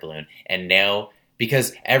hot air balloon. And now,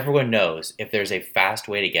 because everyone knows if there's a fast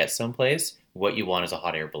way to get someplace, what you want is a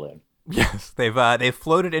hot air balloon. Yes, they've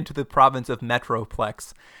floated into the province of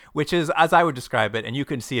Metroplex, which is, as I would describe it, and you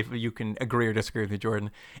can see if you can agree or disagree with me,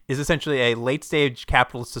 Jordan, is essentially a late-stage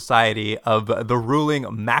capitalist society of the ruling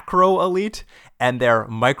macro elite and their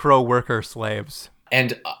micro worker slaves.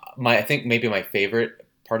 And I think maybe my favorite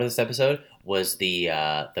part of this episode was the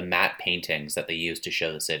matte paintings that they used to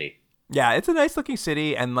show the city. Yeah, it's a nice looking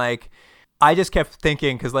city, and like, I just kept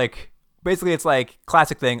thinking, because like, basically it's like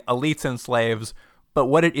classic thing, elites and slaves, but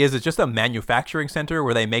what it is just a manufacturing center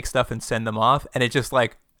where they make stuff and send them off, and it just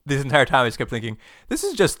like, this entire time I just kept thinking, this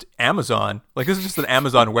is just Amazon. Like, this is just an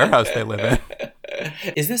Amazon warehouse they live in.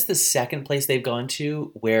 Is this the second place they've gone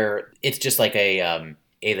to where it's just like a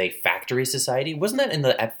factory society? Wasn't that in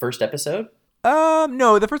the first episode?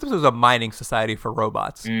 No, the first episode was a mining society for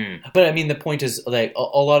robots. But I mean, the point is, like, a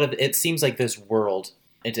lot of it seems like this world,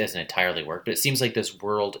 it doesn't entirely work, but it seems like this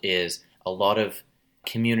world is a lot of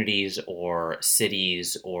communities or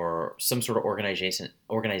cities or some sort of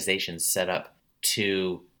organization set up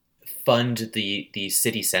to fund the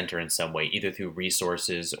city center in some way, either through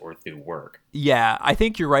resources or through work. Yeah, I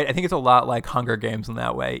think you're right. I think it's a lot like Hunger Games in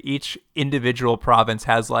that way. Each individual province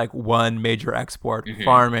has like one major export,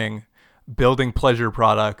 farming, building pleasure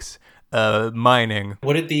products, mining.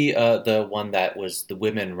 What did the one that was the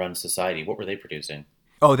women run society? What were they producing?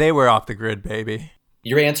 Oh, they were off the grid, baby.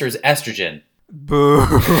 Your answer is estrogen. Boo.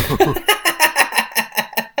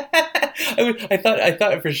 I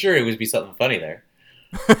thought for sure it would be something funny there.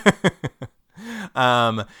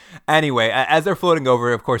 Anyway, as they're floating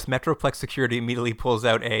over, of course, Metroplex security immediately pulls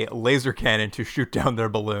out a laser cannon to shoot down their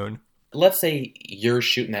balloon. Let's say you're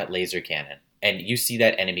shooting that laser cannon and you see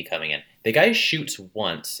that enemy coming in. The guy shoots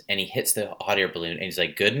once and he hits the hot air balloon and he's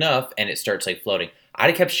like, good enough, and it starts like floating.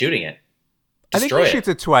 I'd have kept shooting it. I think he shoots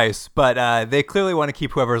it twice, but they clearly want to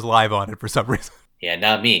keep whoever's live on it for some reason. Yeah,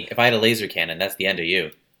 not me. If I had a laser cannon, that's the end of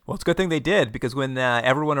you. Well, it's a good thing they did, because when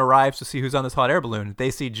everyone arrives to see who's on this hot air balloon, they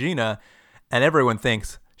see Gina, and everyone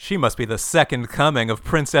thinks she must be the second coming of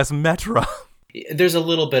Princess Metra. There's a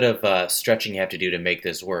little bit of stretching you have to do to make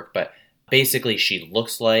this work, but basically she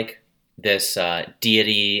looks like this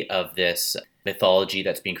deity of this mythology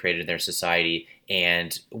that's being created in their society,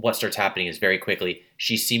 and what starts happening is very quickly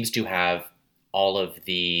she seems to have all of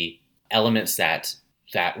the elements that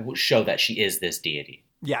show that she is this deity.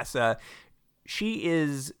 Yes, she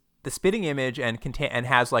is the spitting image and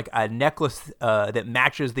has like a necklace that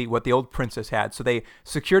matches what the old princess had. So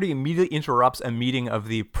security immediately interrupts a meeting of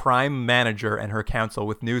the prime manager and her council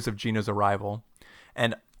with news of Gina's arrival.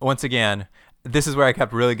 And once again, this is where I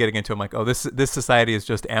kept really getting into. I'm like, oh, this society is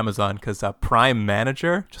just Amazon, because prime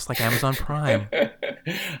manager, just like Amazon Prime.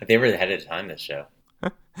 They were ahead of time, this show.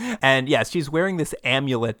 And yes, she's wearing this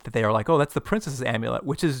amulet that they are like, oh, that's the princess's amulet,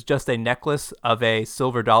 which is just a necklace of a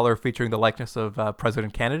silver dollar featuring the likeness of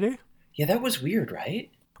President Kennedy. Yeah, that was weird, right?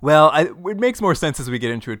 Well, it makes more sense as we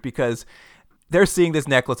get into it, because they're seeing this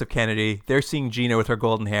necklace of Kennedy. They're seeing Gina with her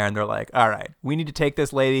golden hair, and they're like, all right, we need to take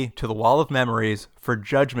this lady to the Wall of Memories for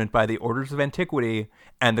judgment by the orders of antiquity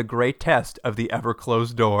and the great test of the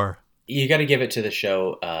ever-closed door. You got to give it to the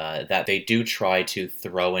show that they do try to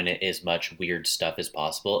throw in as much weird stuff as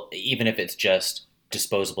possible, even if it's just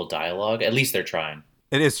disposable dialogue. At least they're trying.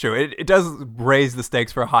 It is true. It does raise the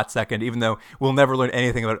stakes for a hot second, even though we'll never learn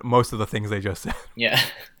anything about most of the things they just said. Yeah.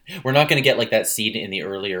 We're not going to get like that scene in the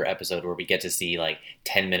earlier episode where we get to see like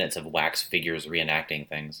 10 minutes of wax figures reenacting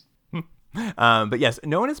things. But yes,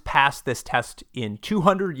 no one has passed this test in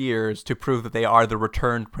 200 years to prove that they are the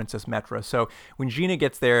returned Princess Metra. So when Gina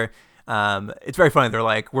gets there, it's very funny. They're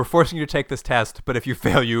like, we're forcing you to take this test, but if you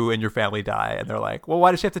fail, you and your family die. And they're like, well,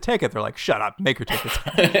 why does she have to take it? They're like, shut up, make her take the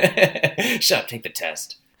test. Shut up, take the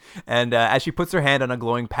test. And as she puts her hand on a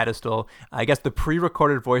glowing pedestal, I guess the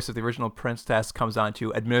pre-recorded voice of the original princess comes on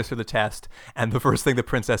to administer the test. And the first thing the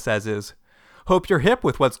princess says is, hope you're hip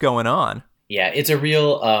with what's going on. Yeah, it's a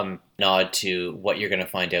real nod to what you're going to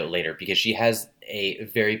find out later, because she has a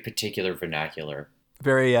very particular vernacular.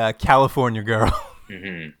 Very California girl.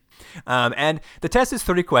 Mm-hmm. And the test is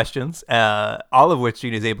 30 questions, all of which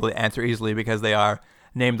Gina is able to answer easily, because they are: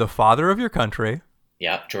 name the father of your country.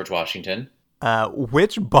 Yeah, George Washington.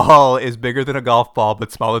 Which ball is bigger than a golf ball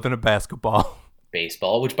but smaller than a basketball?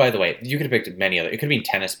 Baseball, which, by the way, you could have picked many other. It could have been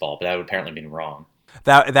tennis ball, but that would apparently have been wrong.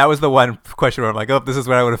 That was the one question where I'm like, oh, this is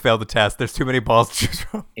where I would have failed the test. There's too many balls to choose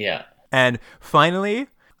from. Yeah. And finally,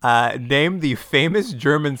 name the famous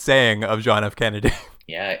German saying of John F. Kennedy.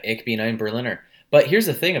 Yeah, Ich bin ein Berliner. But here's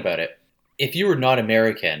the thing about it. If you were not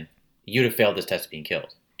American, you'd have failed this test being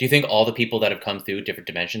killed. Do you think all the people that have come through different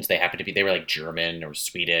dimensions, they were like German or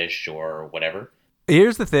Swedish or whatever?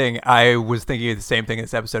 Here's the thing. I was thinking of the same thing in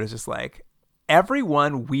this episode. It's just like,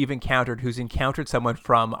 everyone we've encountered who's encountered someone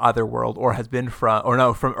from Otherworld or has been from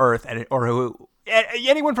Earth,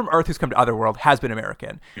 anyone from Earth who's come to Otherworld has been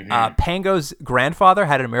American. Mm-hmm. Pango's grandfather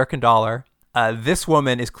had an American dollar. This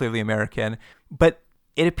woman is clearly American, but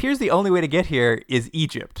it appears the only way to get here is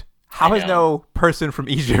Egypt. How has no person from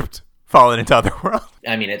Egypt fallen into Otherworld?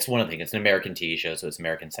 I mean, it's one of the things. It's an American TV show, so it's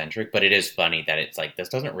American-centric, but it is funny that it's like, this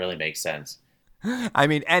doesn't really make sense. I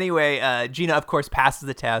mean, anyway, Gina, of course, passes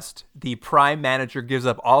the test. The prime manager gives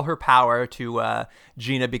up all her power to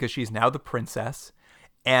Gina because she's now the princess.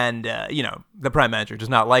 And, the prime manager does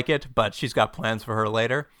not like it, but she's got plans for her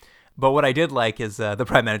later. But what I did like is the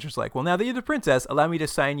prime manager's like, well, now that you're the princess, allow me to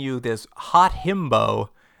assign you this hot himbo,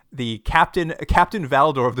 the Captain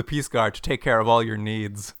Valdor of the Peace Guard, to take care of all your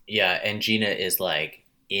needs. Yeah, and Gina is like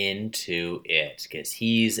into it because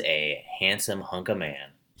he's a handsome hunk of man.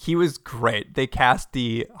 He was great. They cast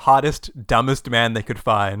the hottest, dumbest man they could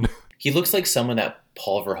find. He looks like someone that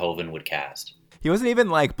Paul Verhoeven would cast. He wasn't even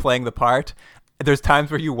like playing the part. There's times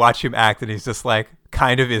where you watch him act and he's just like,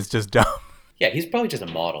 kind of is just dumb. Yeah, he's probably just a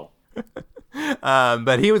model.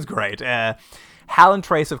 But he was great. Hal and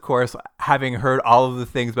Trace, of course, having heard all of the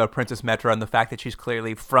things about Princess Metra and the fact that she's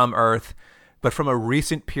clearly from Earth, but from a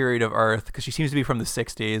recent period of Earth, because she seems to be from the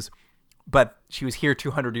 60s, but she was here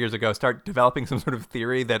 200 years ago, start developing some sort of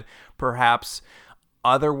theory that perhaps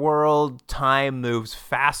Otherworld time moves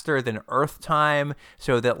faster than Earth time,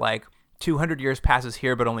 so that like 200 years passes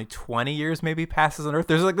here, but only 20 years maybe passes on Earth.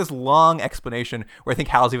 There's like this long explanation where I think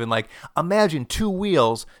Hal's even like, imagine two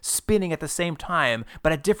wheels spinning at the same time,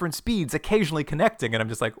 but at different speeds, occasionally connecting. And I'm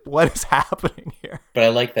just like, what is happening here? But I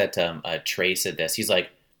like that Trey said this. He's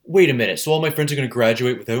like, wait a minute, so all my friends are going to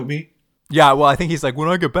graduate without me? Yeah, well, I think he's like, when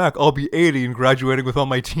I get back, I'll be 80 and graduating with all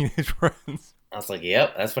my teenage friends. I was like,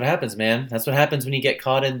 yep, that's what happens, man. That's what happens when you get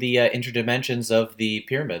caught in the interdimensions of the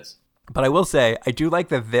pyramids. But I will say, I do like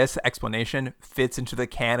that this explanation fits into the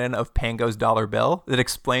canon of Pango's dollar bill that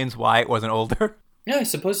explains why it wasn't older. Yeah, I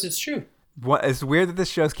suppose it's true. It's weird that this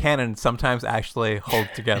show's canon sometimes actually holds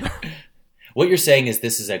together. What you're saying is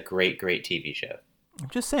this is a great, great TV show. I'm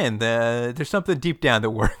just saying, there's something deep down that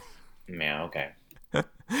works. Yeah, okay.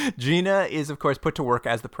 Gina is, of course, put to work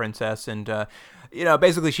as the princess, and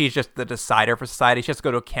basically she's just the decider for society. She has to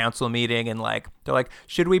go to a council meeting, and like they're like,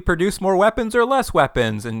 should we produce more weapons or less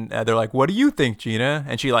weapons? And they're like, what do you think, Gina?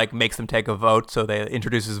 And she like makes them take a vote, so they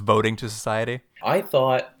introduces voting to society. I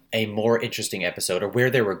thought a more interesting episode, or where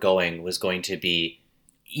they were going, was going to be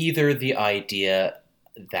either the idea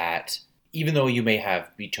that even though you may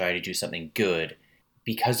be trying to do something good,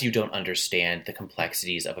 because you don't understand the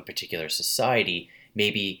complexities of a particular society,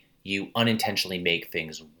 maybe you unintentionally make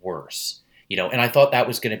things worse. And I thought that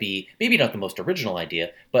was going to be maybe not the most original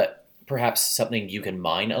idea, but perhaps something you can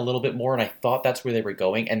mine a little bit more. And I thought that's where they were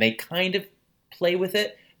going. And they kind of play with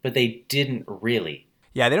it, but they didn't really.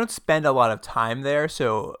 Yeah, they don't spend a lot of time there.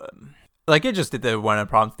 So, it just did the one of the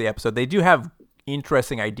problems with the episode. They do have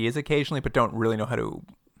interesting ideas occasionally, but don't really know how to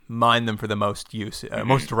mine them for the most use,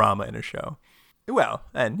 most drama in a show. Well,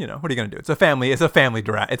 and what are you going to do? It's a family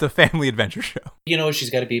adventure show. She's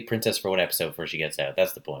got to be princess for one episode before she gets out.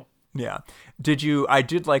 That's the point. Yeah. I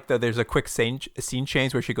did like that there's a quick scene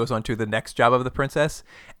change where she goes on to the next job of the princess.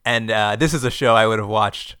 And this is a show I would have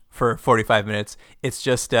watched for 45 minutes. It's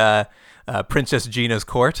just Princess Gina's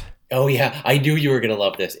Court. Oh, yeah. I knew you were going to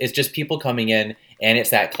love this. It's just people coming in, and it's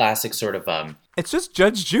that classic sort of... It's just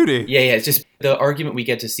Judge Judy. Yeah. It's just the argument we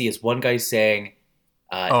get to see is one guy saying...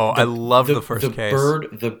 I love the first case.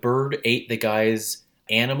 The bird ate the guy's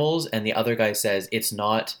animals, and the other guy says it's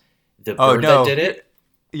not the bird that did it.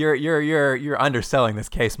 You're underselling this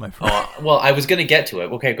case, my friend. Well, I was going to get to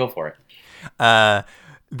it. Okay, go for it.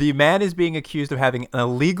 The man is being accused of having an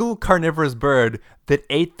illegal carnivorous bird that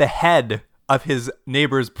ate the head of his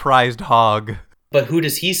neighbor's prized hog. But who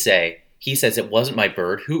does he say? He says it wasn't my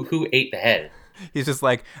bird. Who ate the head? He's just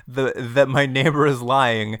like, that my neighbor is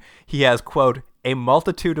lying. He has, quote, a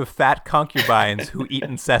multitude of fat concubines who eat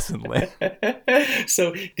incessantly.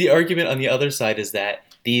 So the argument on the other side is that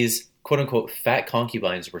these quote-unquote fat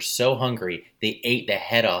concubines were so hungry, they ate the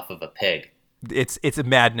head off of a pig. It's a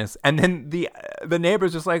madness. And then the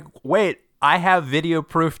neighbor's just like, wait, I have video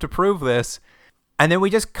proof to prove this. And then we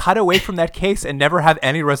just cut away from that case and never have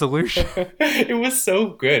any resolution. It was so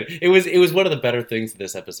good. It was one of the better things in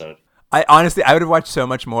this episode. I would have watched so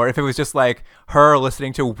much more if it was just like her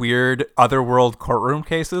listening to weird otherworld courtroom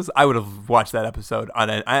cases. I would have watched that episode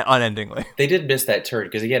unendingly. They did miss that turn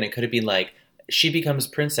because, again, it could have been like she becomes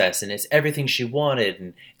princess and it's everything she wanted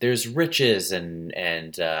and there's riches and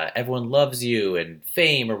everyone loves you and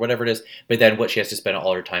fame or whatever it is. But then what she has to spend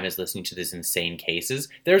all her time is listening to these insane cases.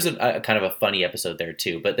 There's a kind of a funny episode there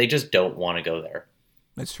too, but they just don't want to go there.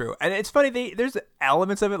 That's true. And it's funny, there's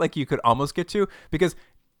elements of it like you could almost get to because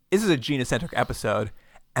this is a Gina-centric episode,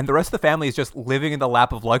 and the rest of the family is just living in the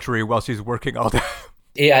lap of luxury while she's working all day.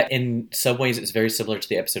 Yeah, in some ways it's very similar to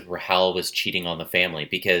the episode where Hal was cheating on the family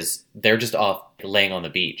because they're just off laying on the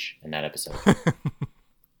beach in that episode.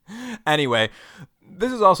 Anyway,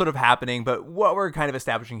 this is all sort of happening, but what we're kind of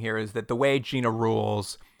establishing here is that the way Gina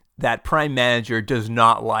rules, that Prime Manager does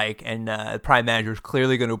not like, and Prime Manager is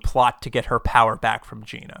clearly going to plot to get her power back from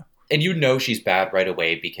Gina. And she's bad right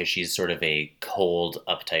away because she's sort of a cold,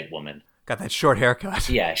 uptight woman. Got that short haircut.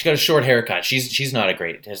 Yeah, she's got a short haircut. She's doesn't have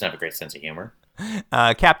a great sense of humor.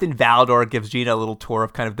 Captain Valdor gives Gina a little tour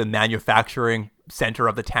of kind of the manufacturing center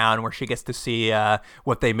of the town where she gets to see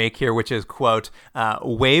what they make here, which is, quote,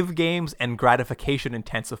 wave games and gratification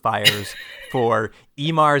intensifiers for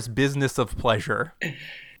Emar's business of pleasure.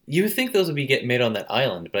 You would think those would be getting made on that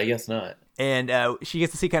island, but I guess not. And she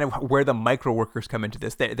gets to see kind of where the micro workers come into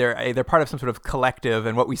this. They're part of some sort of collective,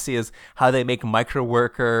 and what we see is how they make micro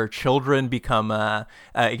worker children become,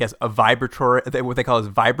 I guess, a vibratory, what they call is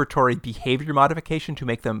vibratory behavior modification to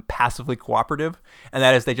make them passively cooperative, and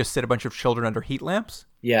that is they just sit a bunch of children under heat lamps.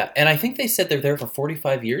 Yeah, and I think they said they're there for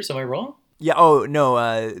 45 years. Am I wrong? Yeah. Oh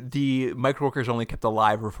no. The micro workers only kept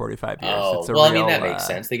alive for 45 years. Oh, well, I mean that makes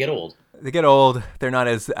sense. They get old. They get old. They're not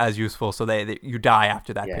as useful, so you die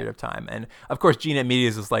after that period of time. And of course, Gina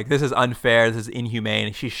immediately is like, "This is unfair. This is inhumane."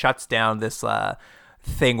 And she shuts down this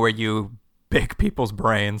thing where you pick people's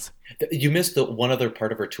brains. You missed the one other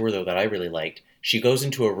part of her tour though that I really liked. She goes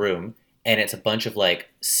into a room and it's a bunch of like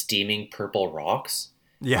steaming purple rocks.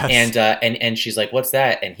 Yes. And she's like, "What's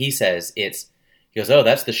that?" And he says, He goes, "Oh,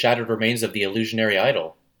 that's the shattered remains of the illusionary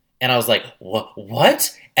idol." And I was like,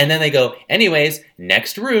 what? And then they go, "Anyways,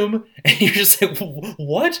 next room." And you're just like,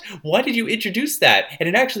 what? Why did you introduce that? And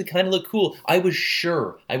it actually kind of looked cool. I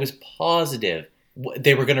was positive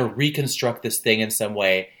they were going to reconstruct this thing in some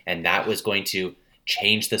way, and that was going to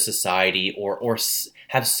change the society or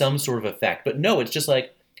have some sort of effect. But no, it's just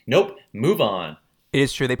like, nope, move on. It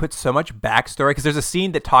is true. They put so much backstory because there's a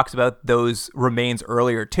scene that talks about those remains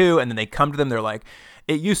earlier too, and then they come to them. They're like,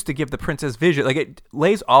 "It used to give the princess vision." Like it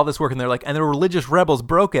lays all this work, and they're like, "And the religious rebels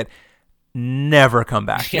broke it." Never come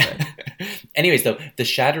back to it. Anyways, though, The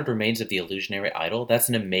Shattered Remains of the Illusionary Idol, that's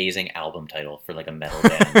an amazing album title for like a metal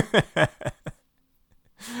band.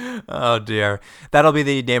 Oh dear, that'll be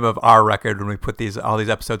the name of our record when we put all these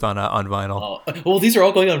episodes on vinyl. Oh, well, these are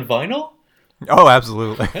all going on vinyl? Oh,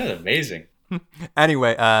 absolutely. That's amazing.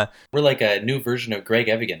 Anyway, we're like a new version of Greg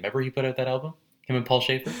Evigan. Remember he put out that album? Him and Paul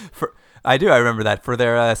Schaefer? I do. I remember that for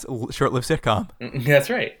their short-lived sitcom. That's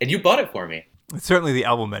right. And you bought it for me. It's certainly the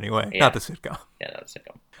album anyway, not the sitcom. Yeah, not the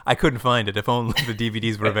sitcom. I couldn't find it. If only the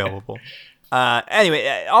DVDs were available.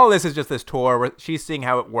 Anyway, all this is just this tour where she's seeing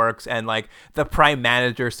how it works, and like the prime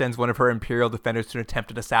manager sends one of her Imperial defenders to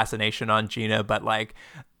attempt an assassination on Gina, but like,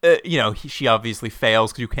 she obviously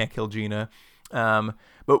fails because you can't kill Gina.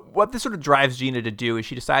 But what this sort of drives Gina to do is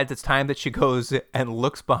she decides it's time that she goes and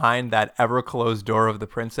looks behind that ever-closed door of the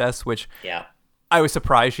princess, which I was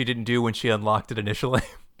surprised she didn't do when she unlocked it initially.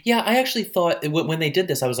 Yeah, I actually thought when they did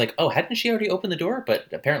this, I was like, oh, hadn't she already opened the door? But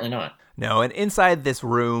apparently not. No, and inside this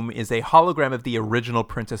room is a hologram of the original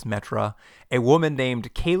Princess Metra, a woman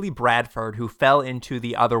named Kaylee Bradford who fell into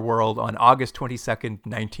the other world on August 22nd,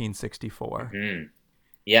 1964. Mm-hmm.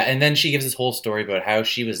 Yeah, and then she gives this whole story about how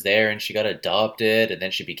she was there and she got adopted and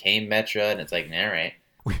then she became Metra, and it's like, all right.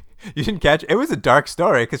 You didn't catch it? It was a dark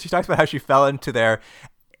story because she talks about how she fell into there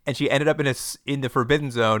and she ended up in the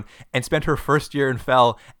Forbidden Zone and spent her first year in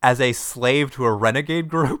Fel as a slave to a renegade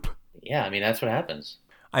group. Yeah, I mean, that's what happens.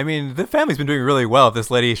 I mean, the family's been doing really well if this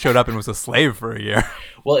lady showed up and was a slave for a year.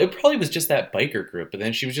 Well, it probably was just that biker group, but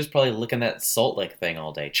then she was just probably licking that Salt Lick thing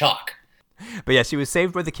all day. Chalk. But yeah, she was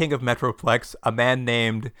saved by the king of Metroplex, a man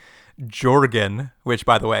named Jorgen, which,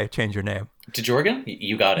 by the way, change your name. To Jorgen?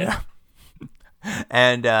 You got it. Yeah.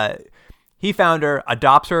 And he found her,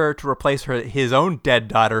 adopts her to replace his own dead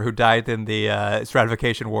daughter who died in the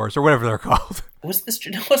Stratification Wars, or whatever they're called. It wasn't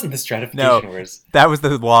the Stratification Wars. That was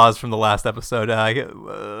the laws from the last episode.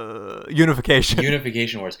 Unification.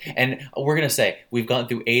 Unification Wars. And we're going to say, we've gone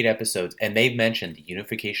through 8 episodes, and they've mentioned the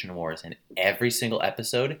Unification Wars in every single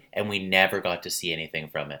episode, and we never got to see anything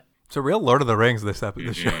from it. It's a real Lord of the Rings, this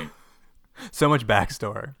show. So much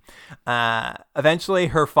backstory. Eventually,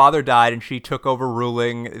 her father died, and she took over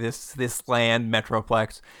ruling this land,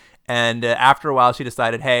 Metroplex. And after a while, she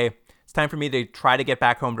decided, hey, it's time for me to try to get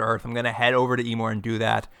back home to Earth. I'm going to head over to Ymor and do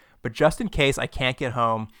that. But just in case I can't get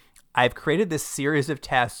home, I've created this series of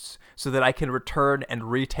tests so that I can return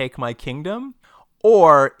and retake my kingdom.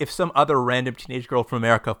 Or if some other random teenage girl from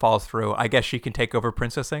America falls through, I guess she can take over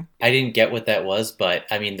princessing. I didn't get what that was, but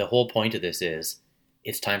I mean, the whole point of this is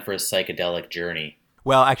it's time for a psychedelic journey.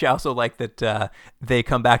 Well, actually, I also like that they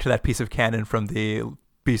come back to that piece of canon from the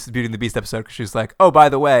Beauty and the Beast episode, because she's like, oh, by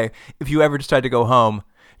the way, if you ever decide to go home,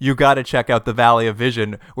 you got to check out the Valley of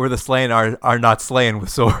Vision, where the slain are not slain with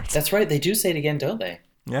swords. That's right. They do say it again, don't they?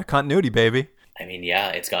 Yeah, continuity, baby. I mean, yeah,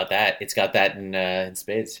 it's got that. It's got that in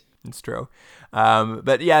spades. It's true.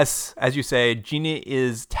 But yes, as you say, Gina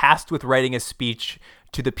is tasked with writing a speech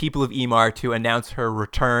to the people of Ymar to announce her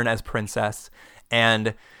return as princess.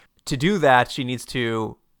 And to do that, she needs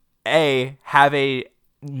to, have a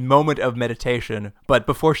moment of meditation. But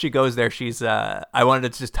before she goes there, I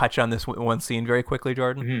wanted to just touch on this one scene very quickly,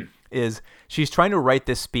 Jordan, is she's trying to write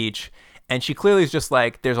this speech, and she clearly is just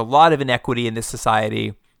like, there's a lot of inequity in this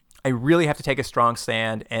society. I really have to take a strong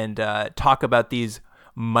stand and talk about these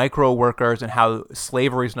micro workers and how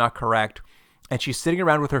slavery is not correct. And she's sitting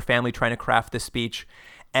around with her family trying to craft this speech.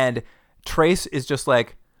 And Trace is just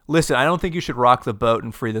like, listen, I don't think you should rock the boat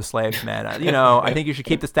and free the slaves, man. I think you should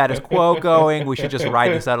keep the status quo going. We should just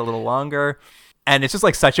ride this out a little longer. And it's just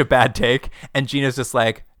like such a bad take. And Gina's just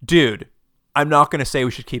like, dude, I'm not going to say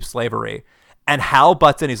we should keep slavery. And Hal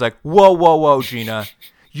butts in. He's like, whoa, Gina.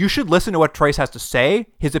 You should listen to what Trace has to say.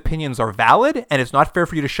 His opinions are valid, and it's not fair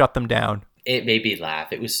for you to shut them down. It made me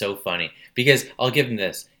laugh. It was so funny. Because I'll give him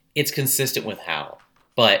this. It's consistent with Hal.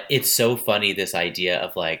 But it's so funny, this idea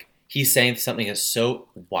of like, he's saying something that's so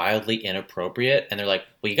wildly inappropriate, and they're like,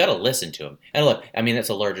 well, you got to listen to him. And look, I mean, that's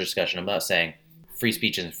a larger discussion. I'm not saying free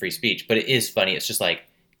speech isn't free speech, but it is funny. It's just like,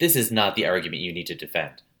 this is not the argument you need to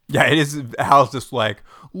defend. Yeah, it is. Hal's just like,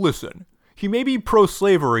 listen, he may be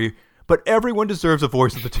pro-slavery, but everyone deserves a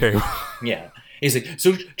voice at the table. Yeah. He's like,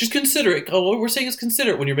 so just consider it. Oh, what we're saying is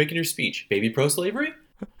consider it when you're making your speech. Baby pro-slavery?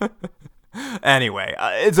 Anyway,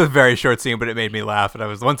 it's a very short scene, but it made me laugh. And I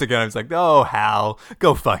was like, oh, Hal,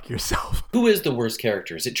 go fuck yourself. Who is the worst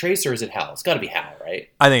character? Is it Trace or is it Hal? It's got to be Hal, right?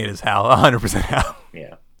 I think it is Hal, 100% Hal.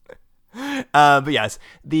 Yeah. But yes,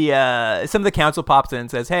 some of the council pops in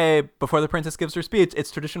and says, hey, before the princess gives her speech, it's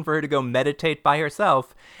tradition for her to go meditate by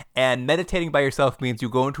herself. And meditating by yourself means you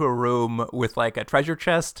go into a room with like a treasure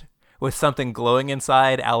chest with something glowing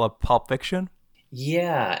inside, a la Pulp Fiction.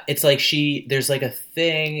 Yeah, it's like there's like a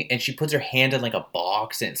thing, and she puts her hand in like a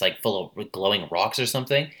box, and it's like full of glowing rocks or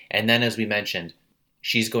something. And then, as we mentioned,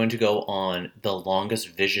 she's going to go on the longest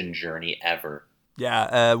vision journey ever.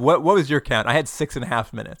 Yeah, what was your count? I had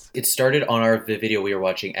 6.5 minutes. It started on our video we were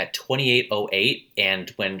watching at 28:08, and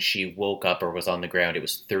when she woke up or was on the ground, it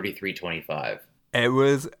was 33:25.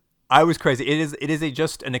 I was crazy. It is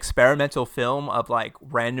just an experimental film of like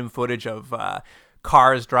random footage of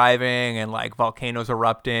cars driving and like volcanoes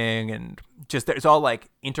erupting, and just it's all like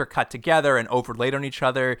intercut together and overlaid on each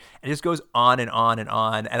other. It just goes on and on and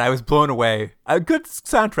on. And I was blown away. A good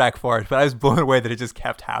soundtrack for it, but I was blown away that it just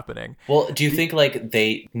kept happening. Well, do you think like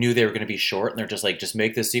they knew they were going to be short and they're just like, just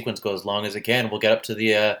make this sequence go as long as it can. We'll get up to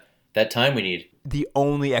the that time we need. The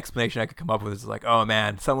only explanation I could come up with is like, oh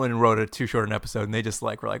man, someone wrote it too short an episode, and they just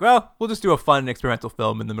like were like, well, we'll just do a fun experimental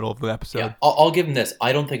film in the middle of the episode. Yeah, I'll give them this.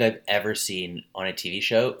 I don't think I've ever seen on a TV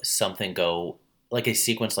show something go like a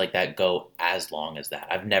sequence like that go as long as that.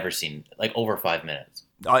 I've never seen like over 5 minutes.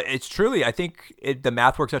 It's truly, I think the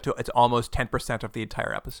math works out to it's almost 10% of the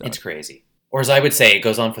entire episode. It's crazy. Or as I would say, it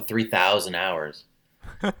goes on for 3,000 hours.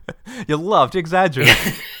 You love to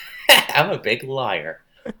exaggerate. I'm a big liar.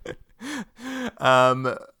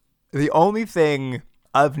 The only thing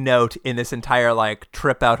of note in this entire like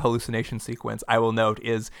trip out hallucination sequence I will note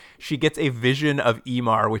is she gets a vision of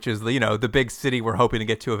Ymar, which is the big city we're hoping to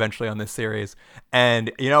get to eventually on this series.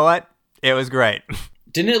 And you know what? It was great.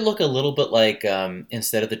 Didn't it look a little bit like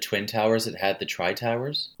instead of the Twin Towers, it had the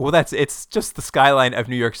Tri-Towers? Well, it's just the skyline of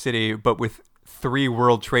New York City, but with 3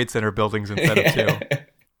 World Trade Center buildings instead of 2.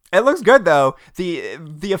 It looks good though.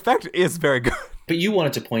 The effect is very good. But you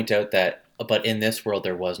wanted to point out that, but in this world,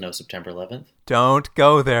 there was no September 11th? Don't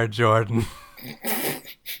go there, Jordan.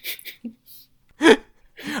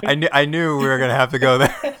 I knew we were going to have to go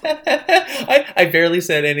there. I barely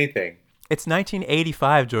said anything. It's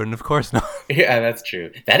 1985, Jordan. Of course not. Yeah, that's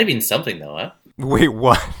true. That'd mean something, though, huh? Wait,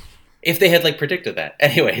 what? If they had, predicted that.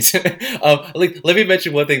 Anyways, let me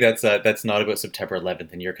mention one thing that's not about September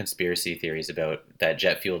 11th and your conspiracy theories about that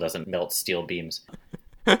jet fuel doesn't melt steel beams.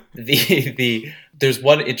 There's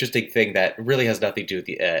one interesting thing that really has nothing to do with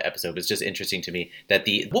the episode, but it's just interesting to me that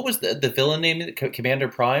what was the villain name? Commander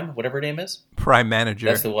Prime, whatever her name is? Prime Manager.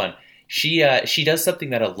 That's the one. She does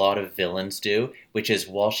something that a lot of villains do, which is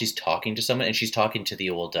while she's talking to someone, and she's talking to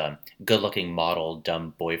the old good-looking model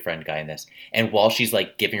dumb boyfriend guy in this, and while she's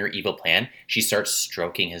giving her evil plan, she starts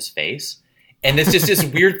stroking his face. And it's just this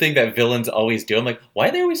weird thing that villains always do. I'm like, why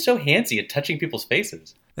are they always so handsy at touching people's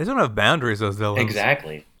faces? They don't have boundaries, those villains.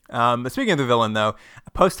 Exactly. Speaking of the villain, though,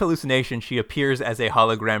 post-hallucination, she appears as a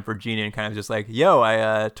hologram for Gina and kind of just like, yo,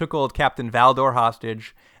 I took old Captain Valdor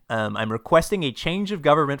hostage. I'm requesting a change of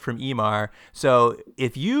government from Ymar. So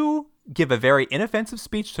if you give a very inoffensive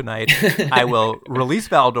speech tonight, I will release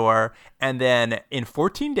Valdor. And then in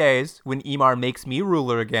 14 days, when Ymar makes me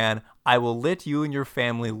ruler again, I will let you and your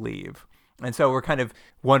family leave. And so we're kind of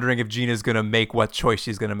wondering if Gina's going to make what choice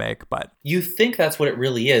she's going to make. But you think that's what it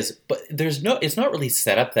really is, but it's not really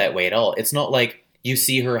set up that way at all. It's not like you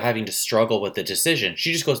see her having to struggle with the decision.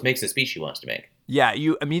 She just makes the speech she wants to make. Yeah,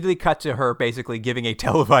 you immediately cut to her basically giving a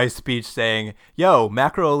televised speech saying, yo,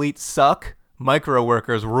 macro elites suck, micro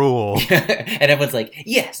workers rule. And everyone's like,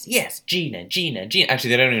 yes, Gina. Actually,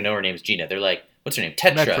 they don't even know her name's Gina. They're like, what's her name?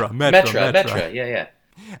 Tetra. Metra. Yeah.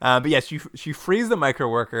 But yes, she frees the micro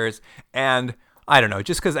workers, and I don't know,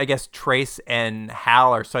 just because I guess Trace and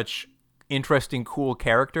Hal are such interesting, cool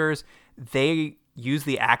characters, they use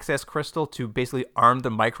the access crystal to basically arm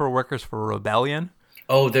the micro workers for rebellion.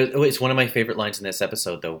 Oh, it's one of my favorite lines in this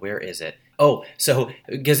episode, though. Where is it? Oh, so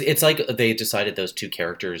because it's like they decided those two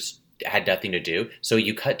characters had nothing to do. So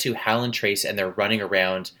you cut to Hal and Trace, and they're running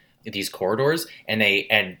around these corridors,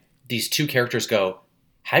 and these two characters go,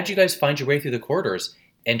 "How did you guys find your way through the corridors?"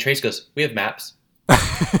 And Trace goes, "We have maps."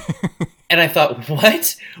 And I thought,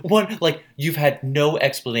 what? Like, you've had no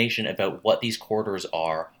explanation about what these corridors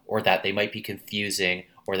are, or that they might be confusing,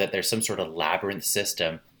 or that there's some sort of labyrinth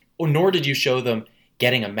system, or nor did you show them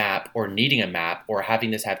getting a map, or needing a map, or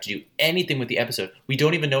having this have to do anything with the episode. We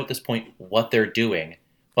don't even know at this point what they're doing,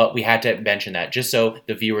 but we had to mention that just so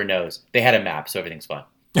the viewer knows they had a map, so everything's fine.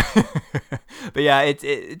 But yeah, it's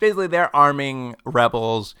basically they're arming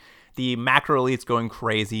rebels. The macro elite's going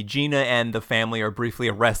crazy. Gina and the family are briefly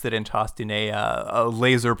arrested and tossed in a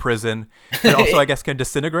laser prison that also, I guess, can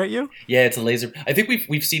disintegrate you. Yeah, it's a laser. I think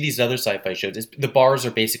we've seen these other sci-fi shows. The bars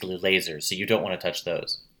are basically lasers, so you don't want to touch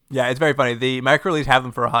those. Yeah, it's very funny. The micro elites have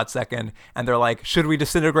them for a hot second, and they're like, "Should we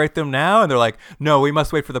disintegrate them now?" And they're like, "No, we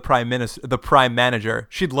must wait for the prime manager.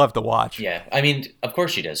 She'd love to watch." Yeah, I mean, of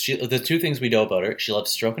course she does. The two things we know about her: she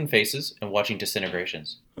loves stroking faces and watching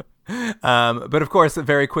disintegrations. But of course,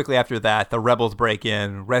 very quickly after that, the rebels break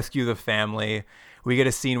in, rescue the family. We get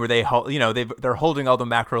a scene where they're holding all the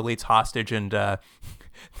macro elites hostage, and the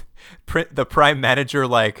prime manager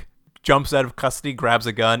jumps out of custody, grabs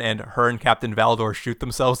a gun, and her and Captain Valdor shoot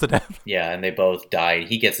themselves to death. Yeah, and they both die.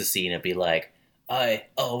 He gets a scene and be like, "I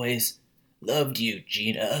always loved you,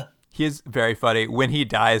 Gina." He is very funny. When he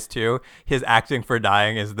dies, too, his acting for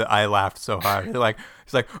dying is that I laughed so hard. He's like,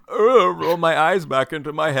 roll my eyes back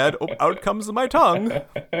into my head. Oh, out comes my tongue.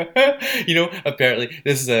 Apparently,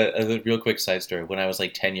 this is a real quick side story. When I was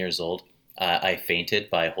 10 years old, I fainted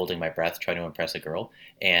by holding my breath trying to impress a girl.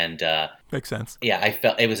 And makes sense. Yeah,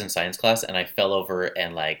 it was in science class, and I fell over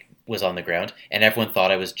and was on the ground, and everyone thought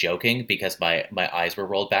I was joking because my eyes were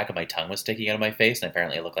rolled back and my tongue was sticking out of my face, and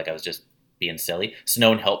apparently it looked like I was just being silly. So no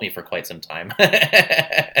one helped me for quite some time.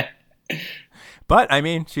 But I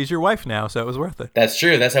mean, she's your wife now, so it was worth it. That's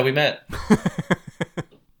true. That's how we met.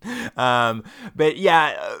 But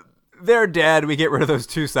yeah, they're dead. We get rid of those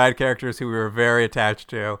two side characters who we were very attached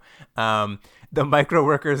to. The micro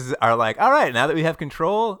workers are like, all right, now that we have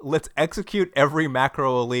control, let's execute every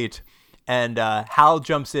macro elite. And Hal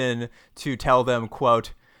jumps in to tell them,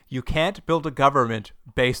 quote, "You can't build a government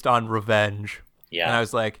based on revenge." Yeah. And I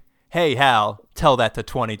was like, hey, Hal, tell that to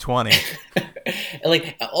 2020.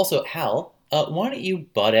 Also, Hal, why don't you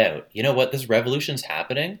butt out? You know what? This revolution's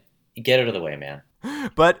happening. Get out of the way, man.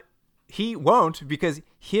 But he won't, because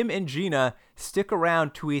him and Gina stick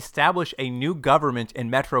around to establish a new government in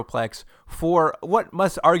Metroplex for what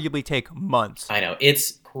must arguably take months. I know.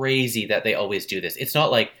 It's crazy that they always do this. It's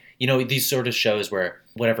not like, these sort of shows where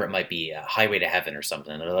whatever it might be, Highway to Heaven or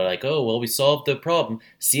something. They're like, oh, well, we solved the problem.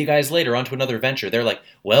 See you guys later. On to another venture. They're like,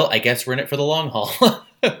 well, I guess we're in it for the long haul.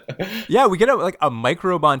 Yeah, we get a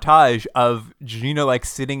micro montage of Gina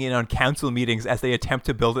sitting in on council meetings as they attempt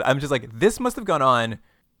to build it. I'm just like, this must have gone on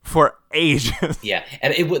for ages. Yeah,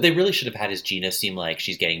 and they really should have had his Gina seem like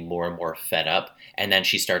she's getting more and more fed up, and then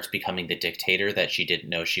she starts becoming the dictator that she didn't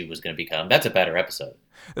know she was going to become. That's a better episode.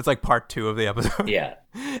 It's part 2 of the episode. Yeah.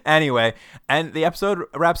 Anyway, and the episode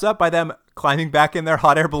wraps up by them climbing back in their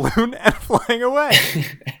hot air balloon and flying away.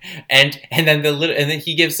 and then Hal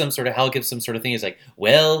gives some sort of thing. He's like,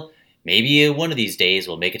 well, maybe one of these days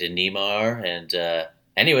we'll make it to Nemar, and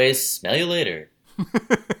anyways, smell you later.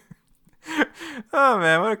 Oh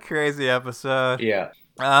man, what a crazy episode. Yeah.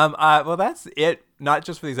 Well, that's it. Not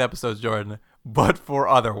just for these episodes, Jordan, but for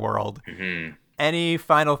Otherworld. Mm-hmm. Any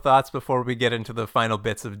final thoughts before we get into the final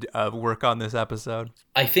bits of work on this episode?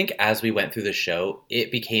 I think as we went through the show,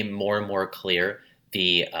 it became more and more clear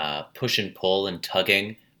the push and pull and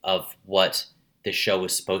tugging of what the show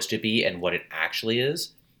was supposed to be and what it actually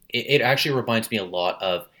is. It actually reminds me a lot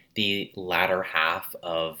of the latter half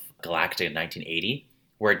of Galactica in 1980,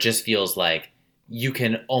 where it just feels like you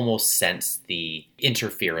can almost sense the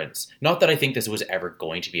interference. Not that I think this was ever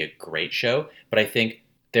going to be a great show, but I think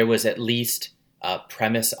there was at least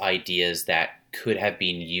premise ideas that could have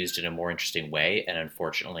been used in a more interesting way, and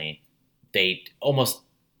unfortunately, they almost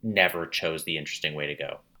never chose the interesting way to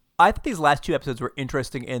go. I think these last 2 episodes were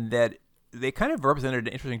interesting in that they kind of represented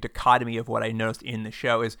an interesting dichotomy of what I noticed in the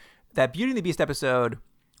show is that Beauty and the Beast episode,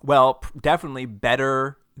 well, definitely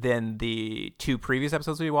better than the 2 previous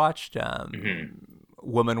episodes we watched,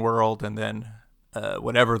 Woman World and then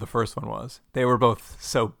whatever the first one was. They were both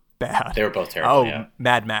so bad. They were both terrible. Yeah.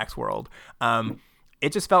 Mad Max World.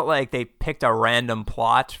 It just felt like they picked a random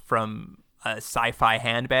plot from a sci-fi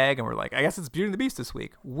handbag and were like, I guess it's Beauty and the Beast this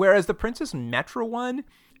week. Whereas the Princess Metra one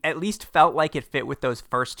at least felt like it fit with those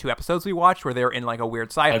first 2 episodes we watched where they were in like a weird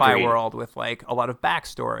sci-fi world with like a lot of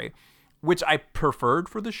backstory, which I preferred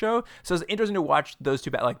for the show. So it's interesting to watch those 2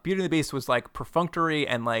 like Beauty and the Beast was like perfunctory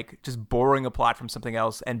and like just borrowing a plot from something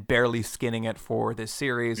else and barely skinning it for this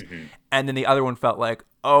series. Mm-hmm. And then the other one felt like,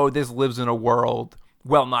 oh, this lives in a world.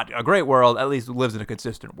 Well, not a great world, at least lives in a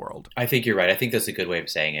consistent world. I think you're right. I think that's a good way of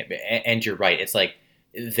saying it. And you're right. It's like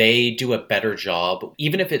they do a better job,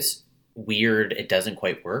 even if it's weird, it doesn't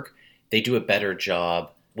quite work. They do a better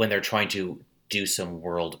job when they're trying to do some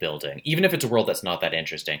world building, even if it's a world that's not that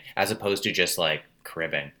interesting, as opposed to just like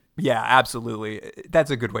cribbing. Yeah, absolutely. That's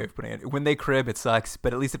a good way of putting it. When they crib, it sucks,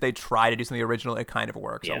 but at least if they try to do something original, it kind of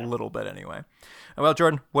works a little bit anyway. Well,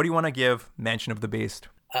 Jordan, what do you want to give Mansion of the Beast?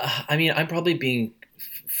 I mean, I'm probably being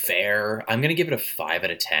fair. I'm gonna give it a 5 out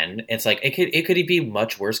of 10. It's like it could be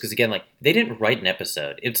much worse because again, like they didn't write an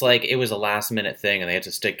episode. It's like it was a last minute thing and they had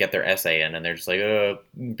to get their essay in and they're just like,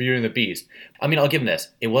 Beauty and the Beast. I mean, I'll give them this.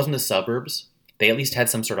 It wasn't the suburbs. They at least had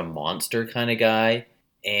some sort of monster kind of guy,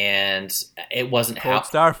 and it wasn't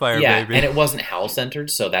Starfire, baby. And it wasn't Hal centered,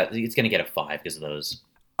 so that it's gonna get a 5 because of those.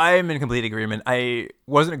 I am in complete agreement. I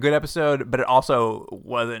wasn't a good episode, but it also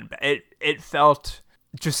wasn't. It felt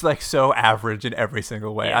just like so average in every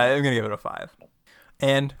single way. Yeah. I'm going to give it a 5.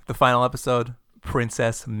 And the final episode,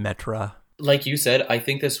 Princess Metra. Like you said, I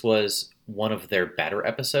think this was one of their better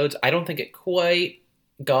episodes. I don't think it quite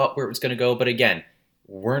got where it was going to go. But again,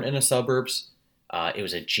 weren't in the suburbs. It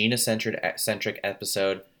was a Gina-centric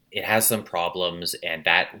episode. It has some problems. And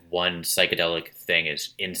that one psychedelic thing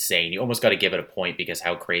is insane. You almost got to give it a point because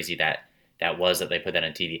how crazy that was that they put that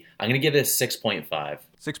on TV. I'm going to give this 6.5.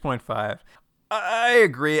 6.5. I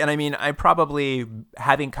agree. And I mean, I probably,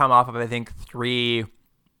 having come off of, I think, 3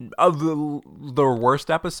 of the worst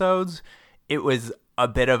episodes, it was a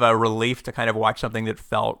bit of a relief to kind of watch something that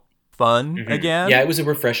felt fun again. Yeah, it was a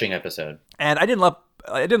refreshing episode. And I didn't love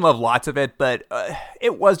lots of it, but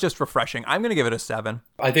it was just refreshing. I'm going to give it a 7.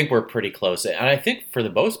 I think we're pretty close. And I think for the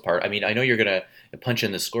most part, I mean, I know you're going to punch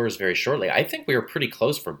in the scores very shortly. I think we were pretty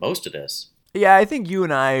close for most of this. Yeah, I think you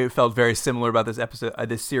and I felt very similar about this episode,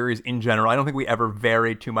 this series in general. I don't think we ever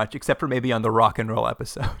varied too much, except for maybe on the rock and roll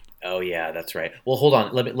episode. Oh yeah, that's right. Well, hold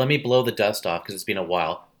on. Let me blow the dust off because it's been a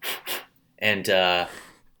while, and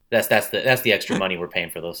that's the extra money we're paying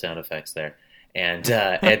for those sound effects there. And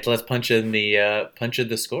let's punch in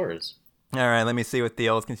the scores. All right, let me see what the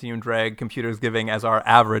old Continuum Drag computer is giving as our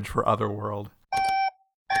average for Otherworld.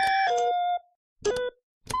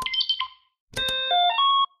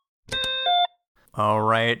 All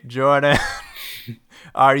right, Jordan,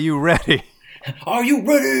 are you ready? Are you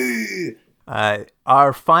ready?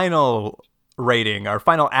 Our final rating, our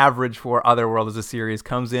final average for Otherworld as a series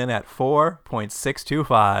comes in at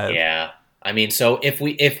 4.625. Yeah, I mean, so if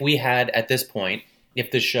we had at this point,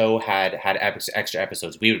 if the show had extra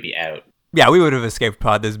episodes, we would be out. Yeah, we would have escaped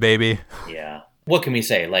pod this baby. Yeah. What can we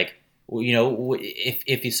say? Like, you know,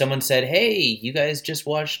 if someone said, "Hey, you guys just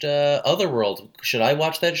watched Otherworld, should I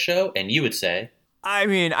watch that show?" and you would say. I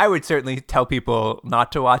mean, I would certainly tell people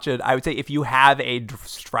not to watch it. I would say if you have a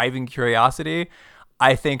striving curiosity,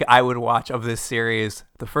 I think I would watch of this series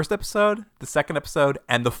the first episode, the second episode,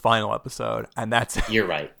 and the final episode, and that's it. You're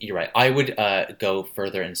right. I would go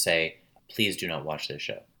further and say, please do not watch this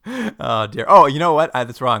show. Oh, dear. Oh, you know what?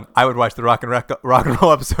 That's wrong. I would watch the rock and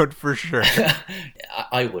roll episode for sure.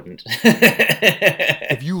 I wouldn't.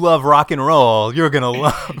 If you love rock and roll, you're going to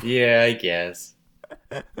love. Yeah, I guess.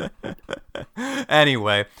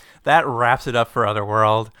 Anyway, that wraps it up for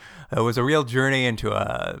Otherworld. It was a real journey into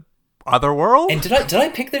Otherworld. And did I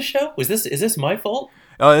pick this show? Is this my fault?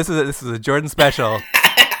 Oh, this is a Jordan special.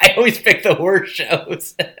 I always pick the worst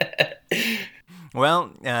shows.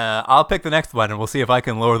 Well, I'll pick the next one, and we'll see if I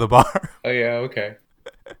can lower the bar. Oh yeah, okay.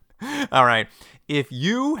 All right. If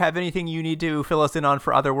you have anything you need to fill us in on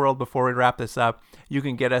for Otherworld before we wrap this up, you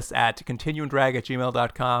can get us at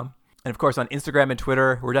continuumdrag@gmail.com. And of course, on Instagram and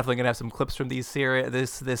Twitter, we're definitely going to have some clips from this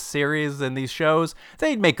series and these shows.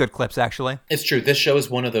 They make good clips, actually. It's true. This show is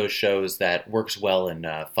one of those shows that works well in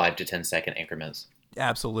 5 to 10 second increments.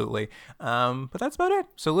 Absolutely. But that's about it.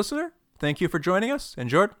 So, listener, thank you for joining us. And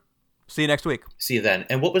Jordan, see you next week. See you then.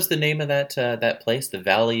 And what was the name of that place? The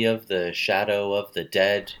Valley of the Shadow of the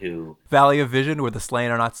Dead? Valley of Vision, where the slain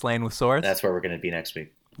are not slain with swords. That's where we're going to be next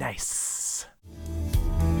week. Nice.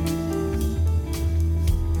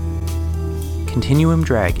 Continuum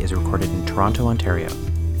Drag is recorded in Toronto, Ontario.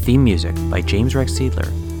 Theme music by James Rex Seidler.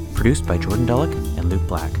 Produced by Jordan Dullock and Luke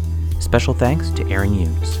Black. Special thanks to Aaron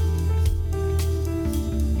Yunes.